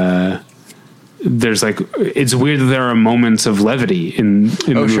 it's weird that there are moments of levity in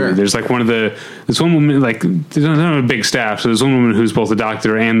the movie. Sure. There's like there's one woman, like, they don't have a big staff, so there's one woman who's both a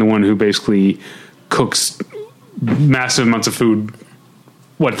doctor and the one who basically cooks massive amounts of food.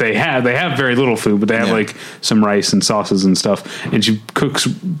 What they have very little food, but they have like some rice and sauces and stuff, and she cooks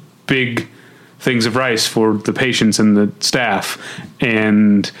big things of rice for the patients and the staff.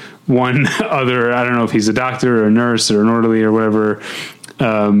 And one other, I don't know if he's a doctor or a nurse or an orderly or whatever,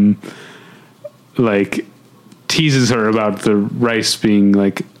 like teases her about the rice being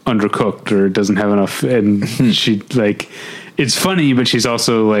like undercooked or doesn't have enough, and she like, it's funny, but she's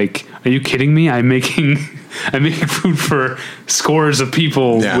also like, are you kidding me? I'm making food for scores of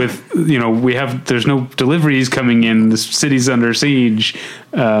people with, there's no deliveries coming in. This city's under siege,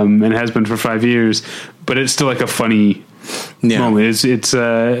 and has been for 5 years, but it's still like a funny moment. It's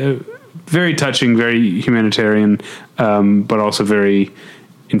very touching, very humanitarian, but also very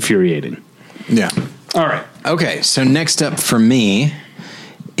infuriating. Yeah. All right. Okay. So next up for me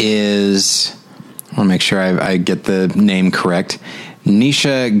is, I want to make sure I get the name correct,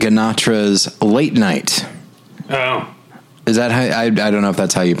 Nisha Ganatra's Late Night. Oh. Is that how, I don't know if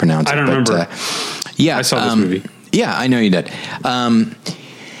that's how you pronounce it. I don't remember. Yeah. I saw this movie. Yeah, I know you did.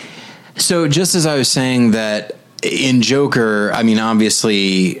 So just as I was saying that in Joker, I mean,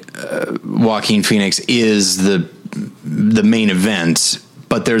 obviously, Joaquin Phoenix is the main event,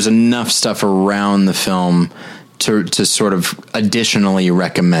 but there's enough stuff around the film to sort of additionally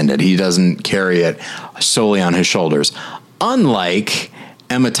recommend it. He doesn't carry it solely on his shoulders. Unlike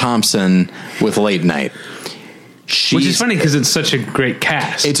Emma Thompson with Late Night. Which is funny because it's such a great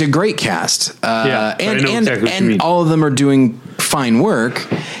cast. It's a great cast. And exactly all of them are doing fine work.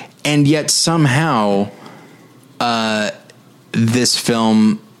 And yet somehow this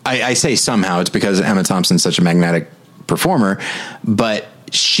film, I say somehow, it's because Emma Thompson's such a magnetic performer, but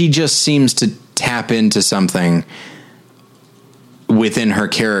she just seems to tap into something within her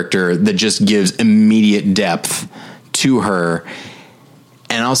character that just gives immediate depth to her.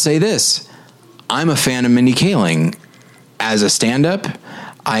 And I'll say this, I'm a fan of Mindy Kaling as a stand-up.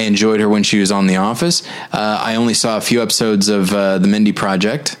 I enjoyed her when she was on The Office. I only saw a few episodes of The Mindy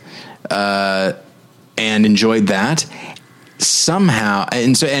Project, and enjoyed that somehow.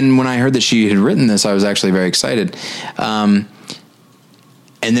 And when I heard that she had written this, I was actually very excited. And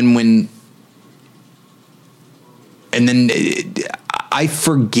then I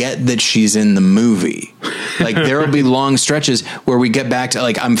forget that she's in the movie. Like there will be long stretches where we get back to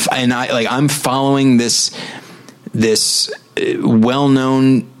I'm following this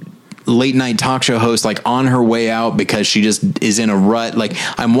well-known late night talk show host, like on her way out because she just is in a rut. Like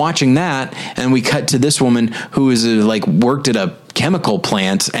I'm watching that, and we cut to this woman who is worked at a chemical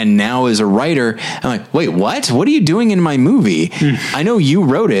plant and now is a writer. I'm like, wait, what are you doing in my movie? I know you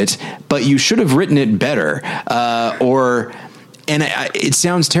wrote it, but you should have written it better. It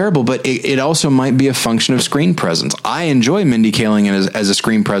sounds terrible, but it also might be a function of screen presence. I enjoy Mindy Kaling as a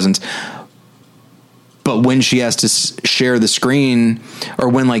screen presence, but when she has to share the screen, or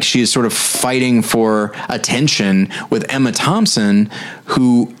when she is sort of fighting for attention with Emma Thompson,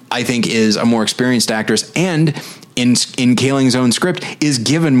 who I think is a more experienced actress and in Kaling's own script is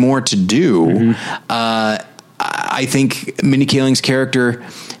given more to do. I think Mindy Kaling's character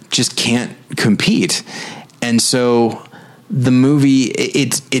just can't compete. And so the movie,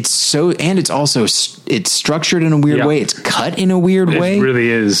 it's structured in a weird way. It's cut in a weird way. It really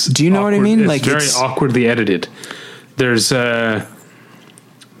is. Do you know what I mean? It's very awkwardly edited. There's a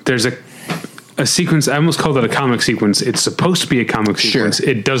sequence. I almost called it a comic sequence. It's supposed to be a comic sequence. Sure.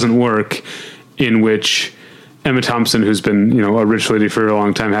 It doesn't work, in which Emma Thompson, who's been, a rich lady for a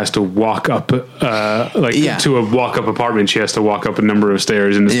long time, has to walk up, to a walk-up apartment. She has to walk up a number of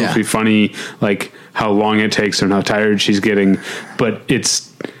stairs, and it's supposed to be funny, how long it takes her and how tired she's getting. But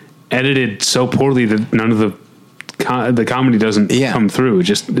it's edited so poorly that none of the comedy doesn't come through.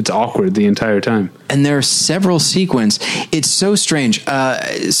 It's awkward the entire time. And there are several sequences. It's so strange.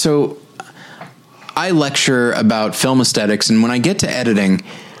 So I lecture about film aesthetics, and when I get to editing,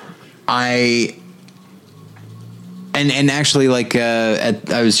 actually,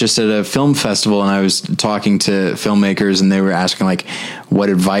 I was just at a film festival, and I was talking to filmmakers, and they were asking what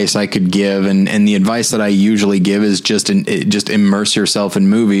advice I could give, and the advice that I usually give is just immerse yourself in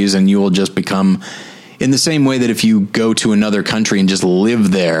movies, and you will just become, in the same way that if you go to another country and just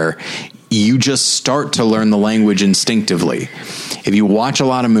live there, you just start to learn the language instinctively. If you watch a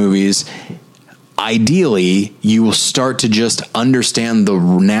lot of movies, ideally, you will start to just understand the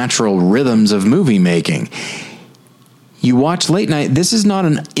natural rhythms of movie making. You watch Late Night, this is not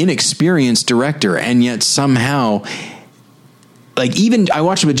an inexperienced director, and yet somehow, like, even I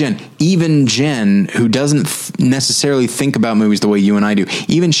watched it with Jen, even Jen, who doesn't necessarily think about movies the way you and I do,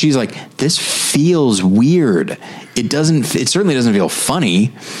 even she's like, this feels weird. It certainly doesn't feel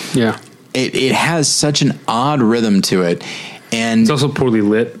funny. Yeah. It has such an odd rhythm to it. And it's also poorly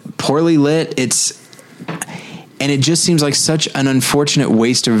lit. And it just seems like such an unfortunate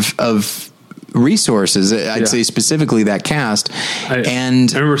waste of resources. I'd say specifically that cast. I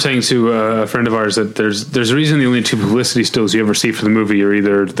remember saying to a friend of ours that there's a reason the only two publicity stills you ever see for the movie are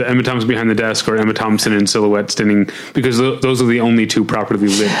either the Emma Thompson behind the desk or Emma Thompson in silhouette standing, because those are the only two properly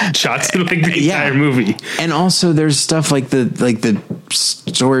lit shots in like the entire movie. And also there's stuff like the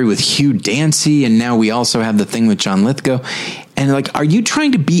story with Hugh Dancy, and now we also have the thing with John Lithgow. And like, are you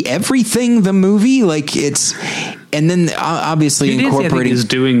trying to be everything the movie? Like, it's, and then obviously incorporating is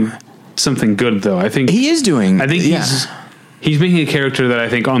doing something good though. I think he is doing. I think he's making a character that I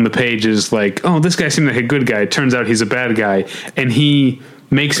think on the page is like, oh, this guy seemed like a good guy. Turns out he's a bad guy, and he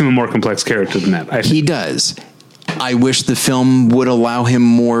makes him a more complex character than that. He does. I wish the film would allow him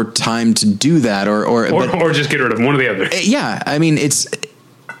more time to do that, or just get rid of him, one or the other. Yeah, I mean, it's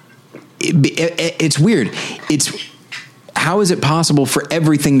weird. How is it possible for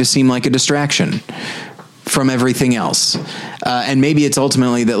everything to seem like a distraction from everything else? And maybe it's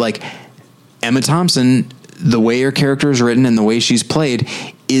ultimately that, like, Emma Thompson, the way her character is written and the way she's played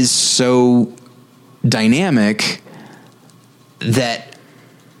is so dynamic that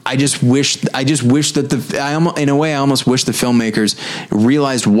I just wish that in a way I almost wish the filmmakers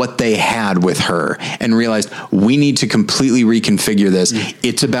realized what they had with her and realized we need to completely reconfigure this.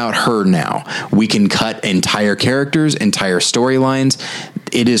 It's about her now. We can cut entire characters, entire storylines.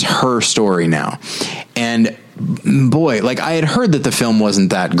 It is her story now. And boy, like, I had heard that the film wasn't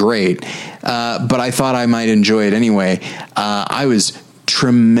that great, but I thought I might enjoy it anyway. I was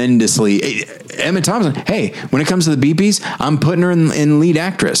tremendously Emma Thompson. Hey, when it comes to the BPs, I'm putting her in lead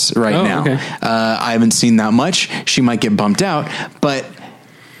actress now. Okay. I haven't seen that much. She might get bumped out, but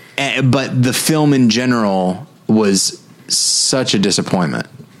the film in general was such a disappointment.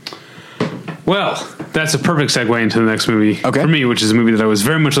 Well, that's a perfect segue into the next movie for me, which is a movie that I was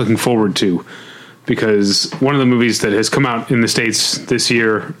very much looking forward to, because one of the movies that has come out in the States this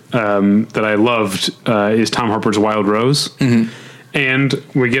year that I loved is Tom Harper's Wild Rose. Mm-hmm. And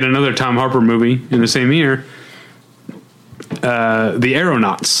we get another Tom Harper movie in the same year, The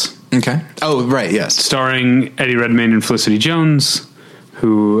Aeronauts. Okay. Oh, right, yes. Starring Eddie Redmayne and Felicity Jones,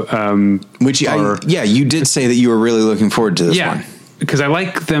 who... you did say that you were really looking forward to this one. Yeah, because I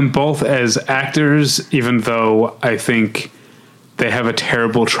like them both as actors, even though I think they have a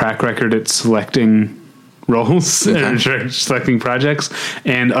terrible track record at selecting roles and selecting projects.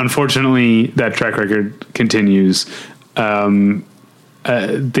 And unfortunately, that track record continues.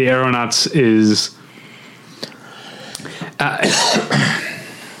 The Aeronauts is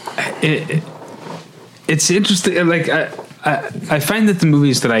it's interesting. Like, I find that the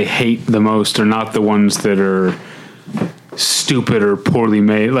movies that I hate the most are not the ones that are stupid or poorly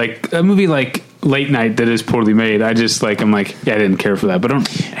made. Like a movie like Late Night that is poorly made, I just like, I'm like, yeah, I didn't care for that, but I don't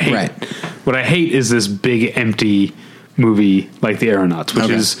hate it. What I hate is this big empty movie like The Aeronauts, which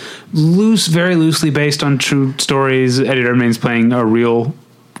is very loosely based on true stories. Eddie Redmayne's playing a real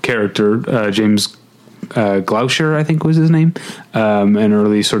character, James Gloucester, I think was his name, an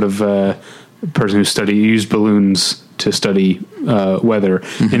early sort of person who used balloons to study weather.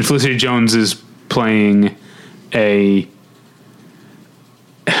 Mm-hmm. And Felicity Jones is playing a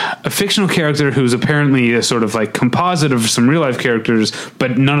fictional character who's apparently a sort of like composite of some real life characters,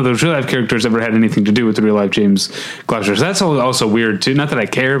 but none of those real life characters ever had anything to do with the real life James Gloucester. So that's also weird too. Not that I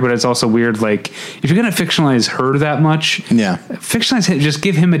care, but it's also weird. Like, if you're going to fictionalize her that much, fictionalize him, just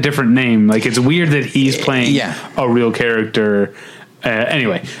give him a different name. Like, it's weird that he's playing a real character.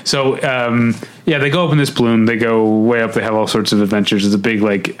 Anyway, so they go up in this balloon. They go way up. They have all sorts of adventures. It's a big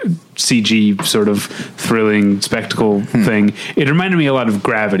like CG sort of thrilling spectacle thing. It reminded me a lot of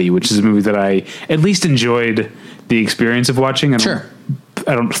Gravity, which is a movie that I at least enjoyed the experience of watching. I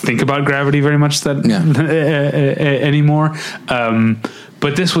don't think about Gravity very much anymore.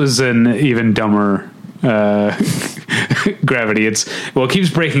 But this was an even dumber Gravity. It keeps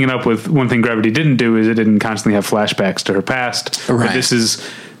breaking it up with one thing Gravity didn't do is it didn't constantly have flashbacks to her past. Right. But this is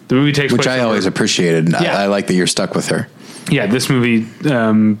the movie takes which place I always appreciated. Yeah. I like that you're stuck with her. Yeah, this movie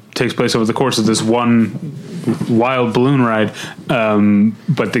takes place over the course of this one wild balloon ride,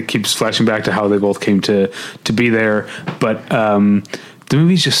 but it keeps flashing back to how they both came to be there. But the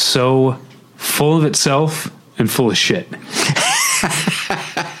movie's just so full of itself and full of shit.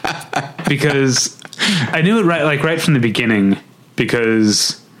 Because I knew it right from the beginning,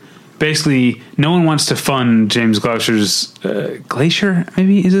 because basically no one wants to fund James Glacier,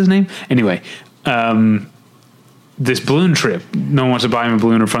 maybe is his name? Anyway, this balloon trip. No one wants to buy him a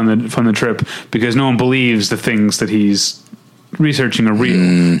balloon or fund the trip, because no one believes the things that he's researching are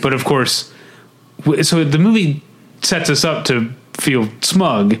real. But of course, so the movie sets us up to feel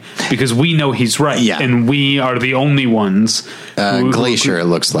smug because we know he's right, and we are the only ones. Glacier, it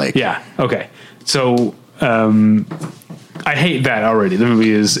looks like. Yeah. Okay. So I hate that already. The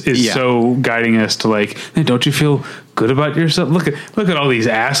movie is so guiding us to like, hey, don't you feel good about yourself? Look at all these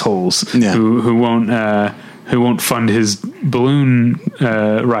assholes who won't fund his balloon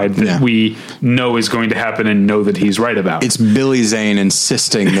ride that we know is going to happen and know that he's right about. It's Billy Zane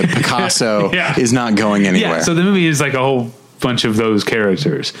insisting that Picasso is not going anywhere. Yeah, so the movie is like a whole bunch of those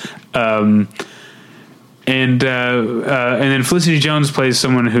characters. And then Felicity Jones plays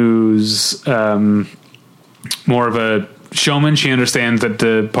someone who's more of a showman. She understands that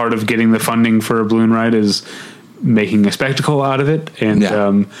the part of getting the funding for a balloon ride is making a spectacle out of it. And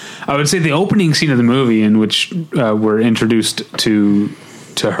I would say the opening scene of the movie, in which we're introduced to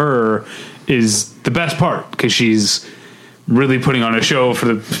her, is the best part, because she's really putting on a show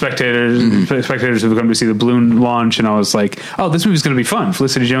for the spectators who've come to see the balloon launch. And I was like, oh, this movie's going to be fun.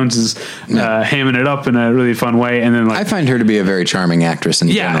 Felicity Jones is hamming it up in a really fun way. And then I find her to be a very charming actress in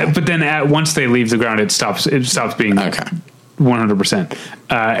general. But then once they leave the ground, it stops being 100%.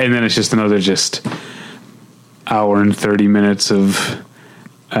 And then it's just another hour and 30 minutes of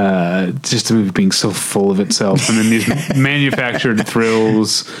just the movie being so full of itself, and then these manufactured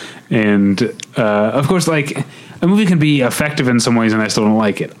thrills, and of course, like, a movie can be effective in some ways and I still don't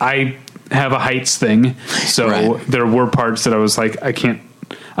like it. I have a heights thing, so there were parts that I was like, I can't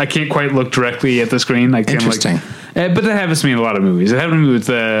quite look directly at the screen. I can't. Interesting. But that happens to me in a lot of movies. It happened to me with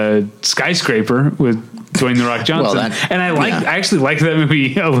Skyscraper with Dwayne "The Rock" Johnson, and I actually like that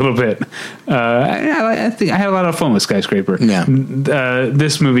movie a little bit. I think I had a lot of fun with Skyscraper. Yeah.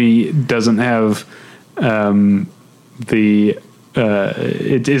 This movie doesn't have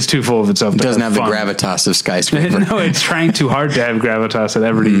it is too full of itself. It doesn't have the gravitas of Skyscraper. No, it's trying too hard to have gravitas at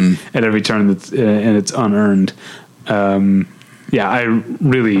every turn, and it's unearned. I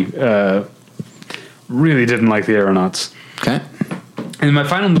really didn't like the Aeronauts. Okay. And my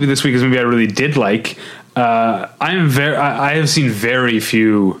final movie this week is a movie I really did like. I have seen very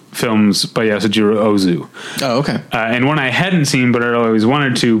few films by Yasujiro Ozu. Oh, okay. And one I hadn't seen, but I always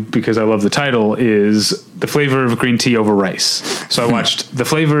wanted to because I love the title, is The Flavor of Green Tea Over Rice. So I watched The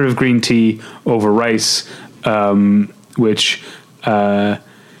Flavor of Green Tea Over Rice, which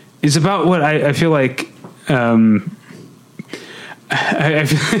is about what I feel like. I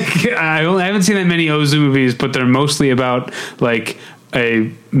feel like I haven't seen that many Ozu movies, but they're mostly about like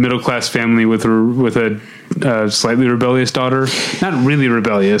a middle class family with a slightly rebellious daughter. Not really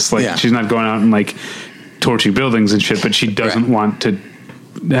rebellious, like she's not going out and like torching buildings and shit, but she doesn't want to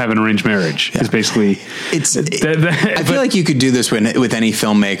have an arranged marriage. It's basically I feel like you could do this with any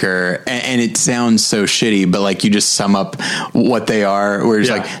filmmaker, and it sounds so shitty, but like you just sum up what they are, where it's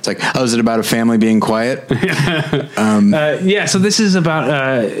like, oh, is it about a family being quiet? So this is about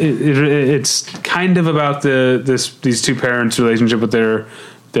it's kind of about these two parents' relationship with their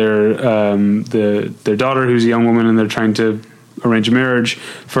daughter, who's a young woman, and they're trying to arrange a marriage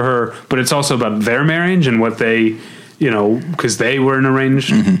for her, but it's also about their marriage and what they, because they were an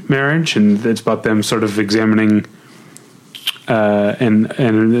arranged marriage, and it's about them sort of examining, and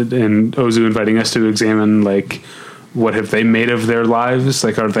Ozu inviting us to examine, like, what have they made of their lives?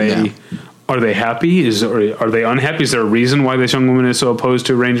 Like, are they happy? Are they unhappy? Is there a reason why this young woman is so opposed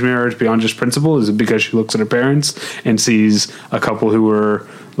to arranged marriage beyond just principle? Is it because she looks at her parents and sees a couple who are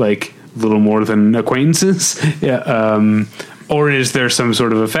like little more than acquaintances? Or is there some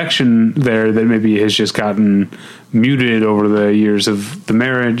sort of affection there that maybe has just gotten muted over the years of the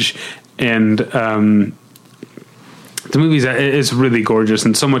marriage? And the movie is really gorgeous,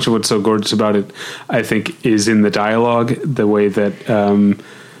 and so much of what's so gorgeous about it, I think, is in the dialogue. The way that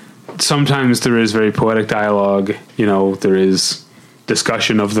sometimes there is very poetic dialogue. There is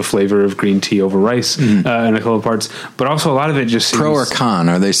discussion of the flavor of green tea over rice in a couple of parts, but also a lot of it just seems... Pro or con?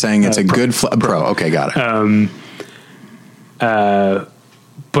 Are they saying it's a good... Pro. Okay, got it.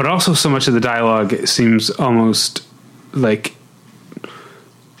 But also so much of the dialogue seems almost like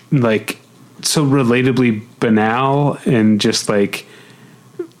so relatably banal, and just like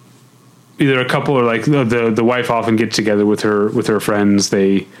either a couple or like the wife often gets together with her friends.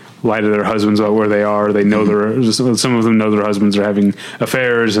 They lie to their husbands about where they are. They know some of them know their husbands are having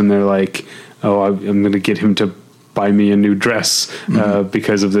affairs, and they're like, oh, I'm going to get him to buy me a new dress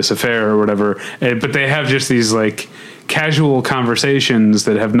because of this affair or whatever. But they have just these like casual conversations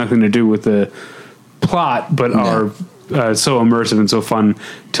that have nothing to do with the plot, but are so immersive and so fun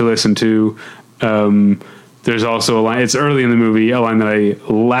to listen to. There's also a line, it's early in the movie, a line that I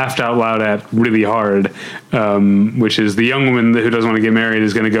laughed out loud at really hard, which is the young woman who doesn't want to get married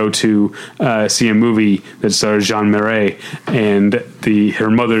is going to go to see a movie that stars Jean Marais, and her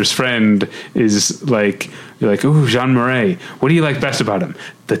mother's friend is like, you're like, ooh, Jean Marais, what do you like best about him?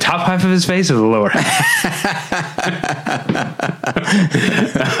 The top half of his face or the lower half?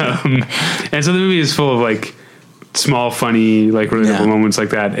 And so the movie is full of like small, funny, like relatable moments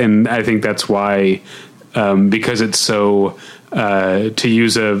like that, and I think that's why... because it's so, to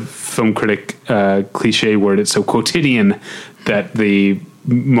use a film critic cliche word, it's so quotidian that the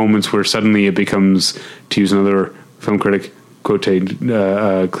moments where suddenly it becomes, to use another film critic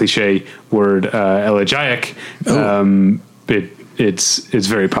cliche word, elegiac, it's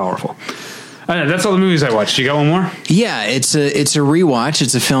very powerful. That's all the movies I watched. You got one more? Yeah, it's a rewatch.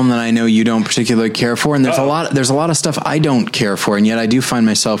 It's a film that I know you don't particularly care for, and there's a lot of stuff I don't care for, and yet I do find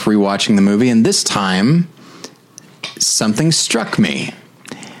myself rewatching the movie. And this time, something struck me.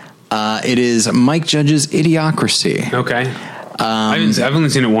 It is Mike Judge's Idiocracy. Okay, I've only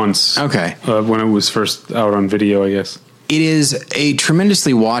seen it once. Okay, when it was first out on video, I guess. It is a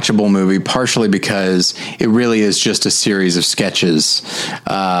tremendously watchable movie, partially because it really is just a series of sketches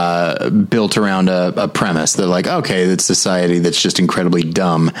built around a premise. They're like, okay, it's society that's just incredibly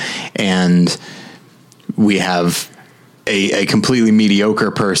dumb, and we have a completely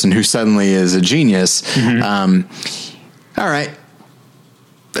mediocre person who suddenly is a genius. All right,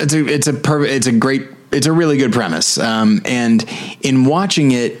 it's a really good premise, and in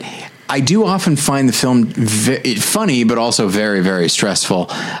watching it, I do often find the film funny, but also very, very stressful.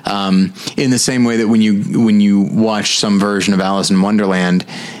 In the same way that when you watch some version of Alice in Wonderland,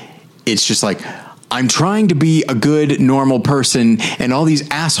 it's just like, I'm trying to be a good, normal person, and all these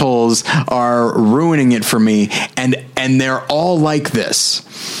assholes are ruining it for me, and they're all like this.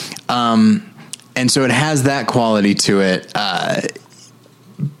 And so it has that quality to it.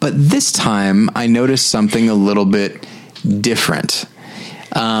 But this time, I noticed something a little bit different.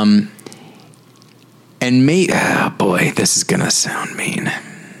 And oh boy, this is going to sound mean.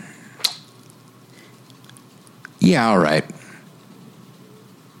 Yeah, all right.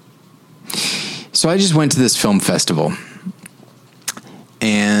 So I just went to this film festival,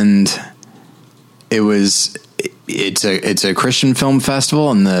 and it's a Christian film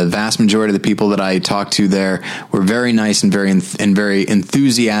festival, and the vast majority of the people that I talked to there were very nice and very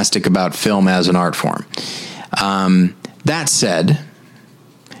enthusiastic about film as an art form. That said,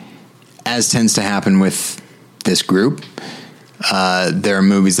 as tends to happen with this group, there are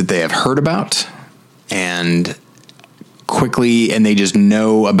movies that they have heard about and they just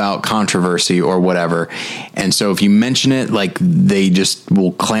know about controversy or whatever. And so if you mention it, like, they just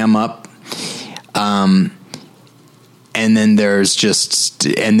will clam up. And then there are just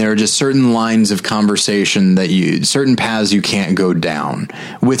certain lines of conversation certain paths you can't go down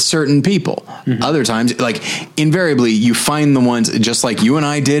with certain people. Other times, like, invariably you find the ones just like you and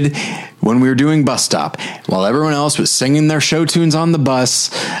I did when we were doing Bus Stop, while everyone else was singing their show tunes on the bus,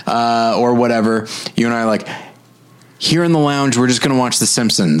 or whatever. You and I are like, here in the lounge, we're just going to watch The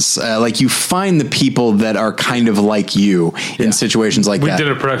Simpsons. Like, you find the people that are kind of like you in situations like that. We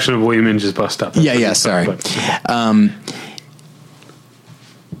did a production of William Inge's Bus Stop. Sorry.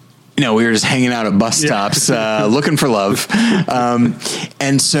 No, we were just hanging out at bus stops, looking for love.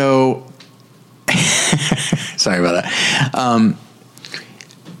 And so, sorry about that.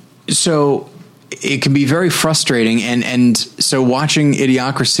 So it can be very frustrating. And so watching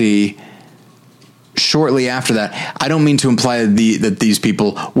Idiocracy shortly after that, I don't mean to imply that these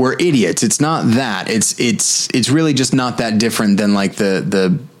people were idiots. It's not that. It's really just not that different than like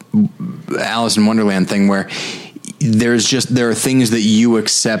the Alice in Wonderland thing, where there are things that you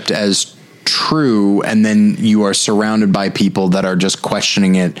accept as true, and then you are surrounded by people that are just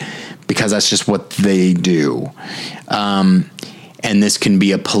questioning it because that's just what they do. And this can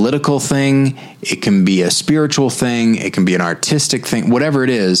be a political thing, it can be a spiritual thing, it can be an artistic thing, whatever it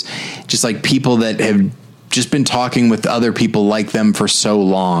is. Just like people that have just been talking with other people like them for so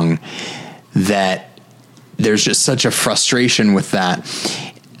long that there's just such a frustration with that.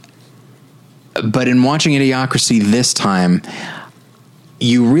 But in watching Idiocracy this time,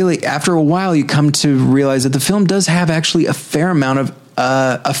 you really, after a while, you come to realize that the film does have actually a fair amount of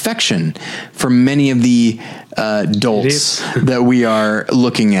affection for many of the dolts that we are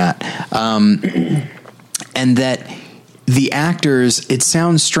looking at, and that the actors. It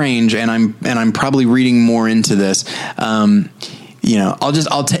sounds strange, and I'm probably reading more into this.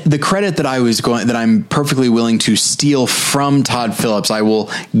 I'll take the credit that I'm perfectly willing to steal from Todd Phillips. I will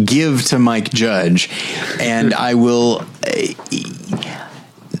give to Mike Judge, and I will.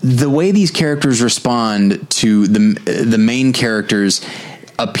 The way these characters respond to the main character's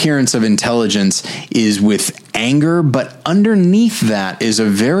appearance of intelligence is with anger, but underneath that is a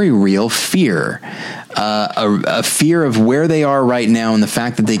very real fear. A fear of where they are right now and the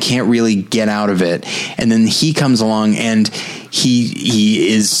fact that they can't really get out of it. And then he comes along and he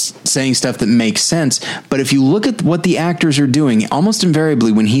is saying stuff that makes sense. But if you look at what the actors are doing, almost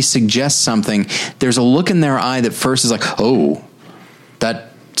invariably when he suggests something, there's a look in their eye that first is like, oh, that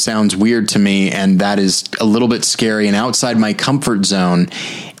sounds weird to me, and that is a little bit scary and outside my comfort zone,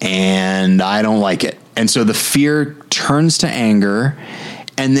 and I don't like it. And so the fear turns to anger.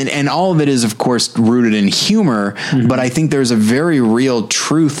 And all of it is, of course, rooted in humor, but I think there's a very real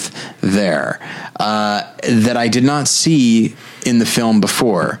truth there that I did not see in the film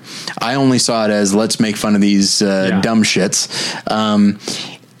before. I only saw it as let's make fun of these dumb shits.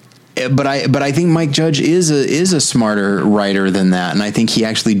 But I think Mike Judge is a smarter writer than that, and I think he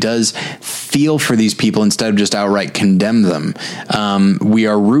actually does feel for these people instead of just outright condemn them. We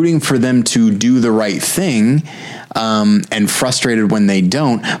are rooting for them to do the right thing, and frustrated when they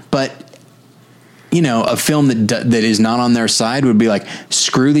don't. But a film that is not on their side would be like,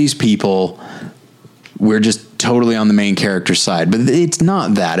 screw these people. We're just totally on the main character's side. But it's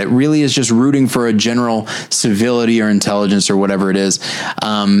not that. It really is just rooting for a general civility or intelligence or whatever it is.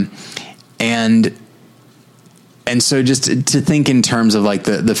 And so just to think in terms of like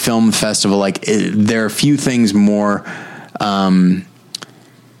the film festival, there are a few things more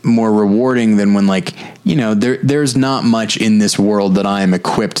rewarding than when there's not much in this world that I am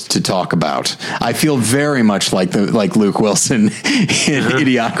equipped to talk about. I feel very much like Luke Wilson in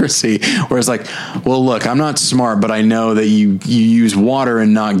Idiocracy, where it's like, well, look, I'm not smart, but I know that you use water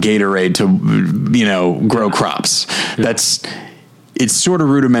and not Gatorade to, grow crops. It's sort of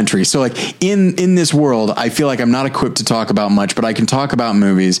rudimentary. So in this world, I feel like I'm not equipped to talk about much, but I can talk about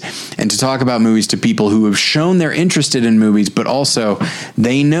movies, and to talk about movies to people who have shown they're interested in movies, but also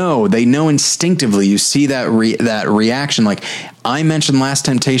they know instinctively. You see that reaction. Like I mentioned Last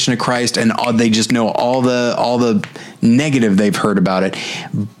Temptation of Christ, and they just know all the negative they've heard about it,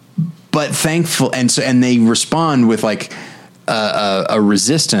 but thankful. And they respond with a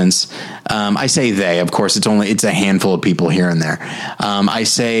resistance. I say they, of course, it's a handful of people here and there. I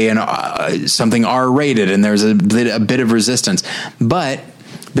say something R-rated, and there's a bit of resistance, but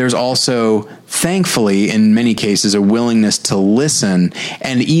there's also, thankfully, in many cases, a willingness to listen.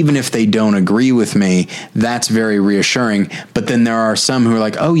 And even if they don't agree with me, that's very reassuring. But then there are some who are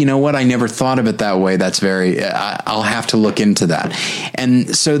like, oh, you know what? I never thought of it that way. I'll have to look into that.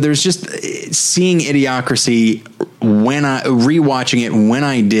 And so there's just seeing Idiocracy, rewatching it when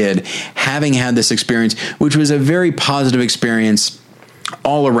I did, having had this experience, which was a very positive experience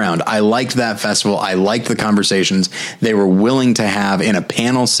all around. I liked that festival. I liked the conversations they were willing to have in a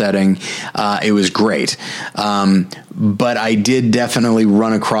panel setting. It was great. But I did definitely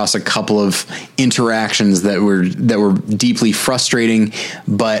run across a couple of interactions that were deeply frustrating,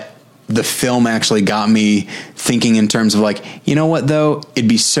 but the film actually got me thinking in terms of you know what, though? It'd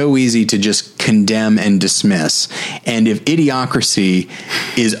be so easy to just condemn and dismiss. And if Idiocracy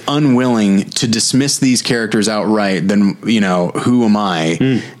is unwilling to dismiss these characters outright, then, who am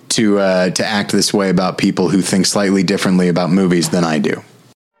I to act this way about people who think slightly differently about movies than I do?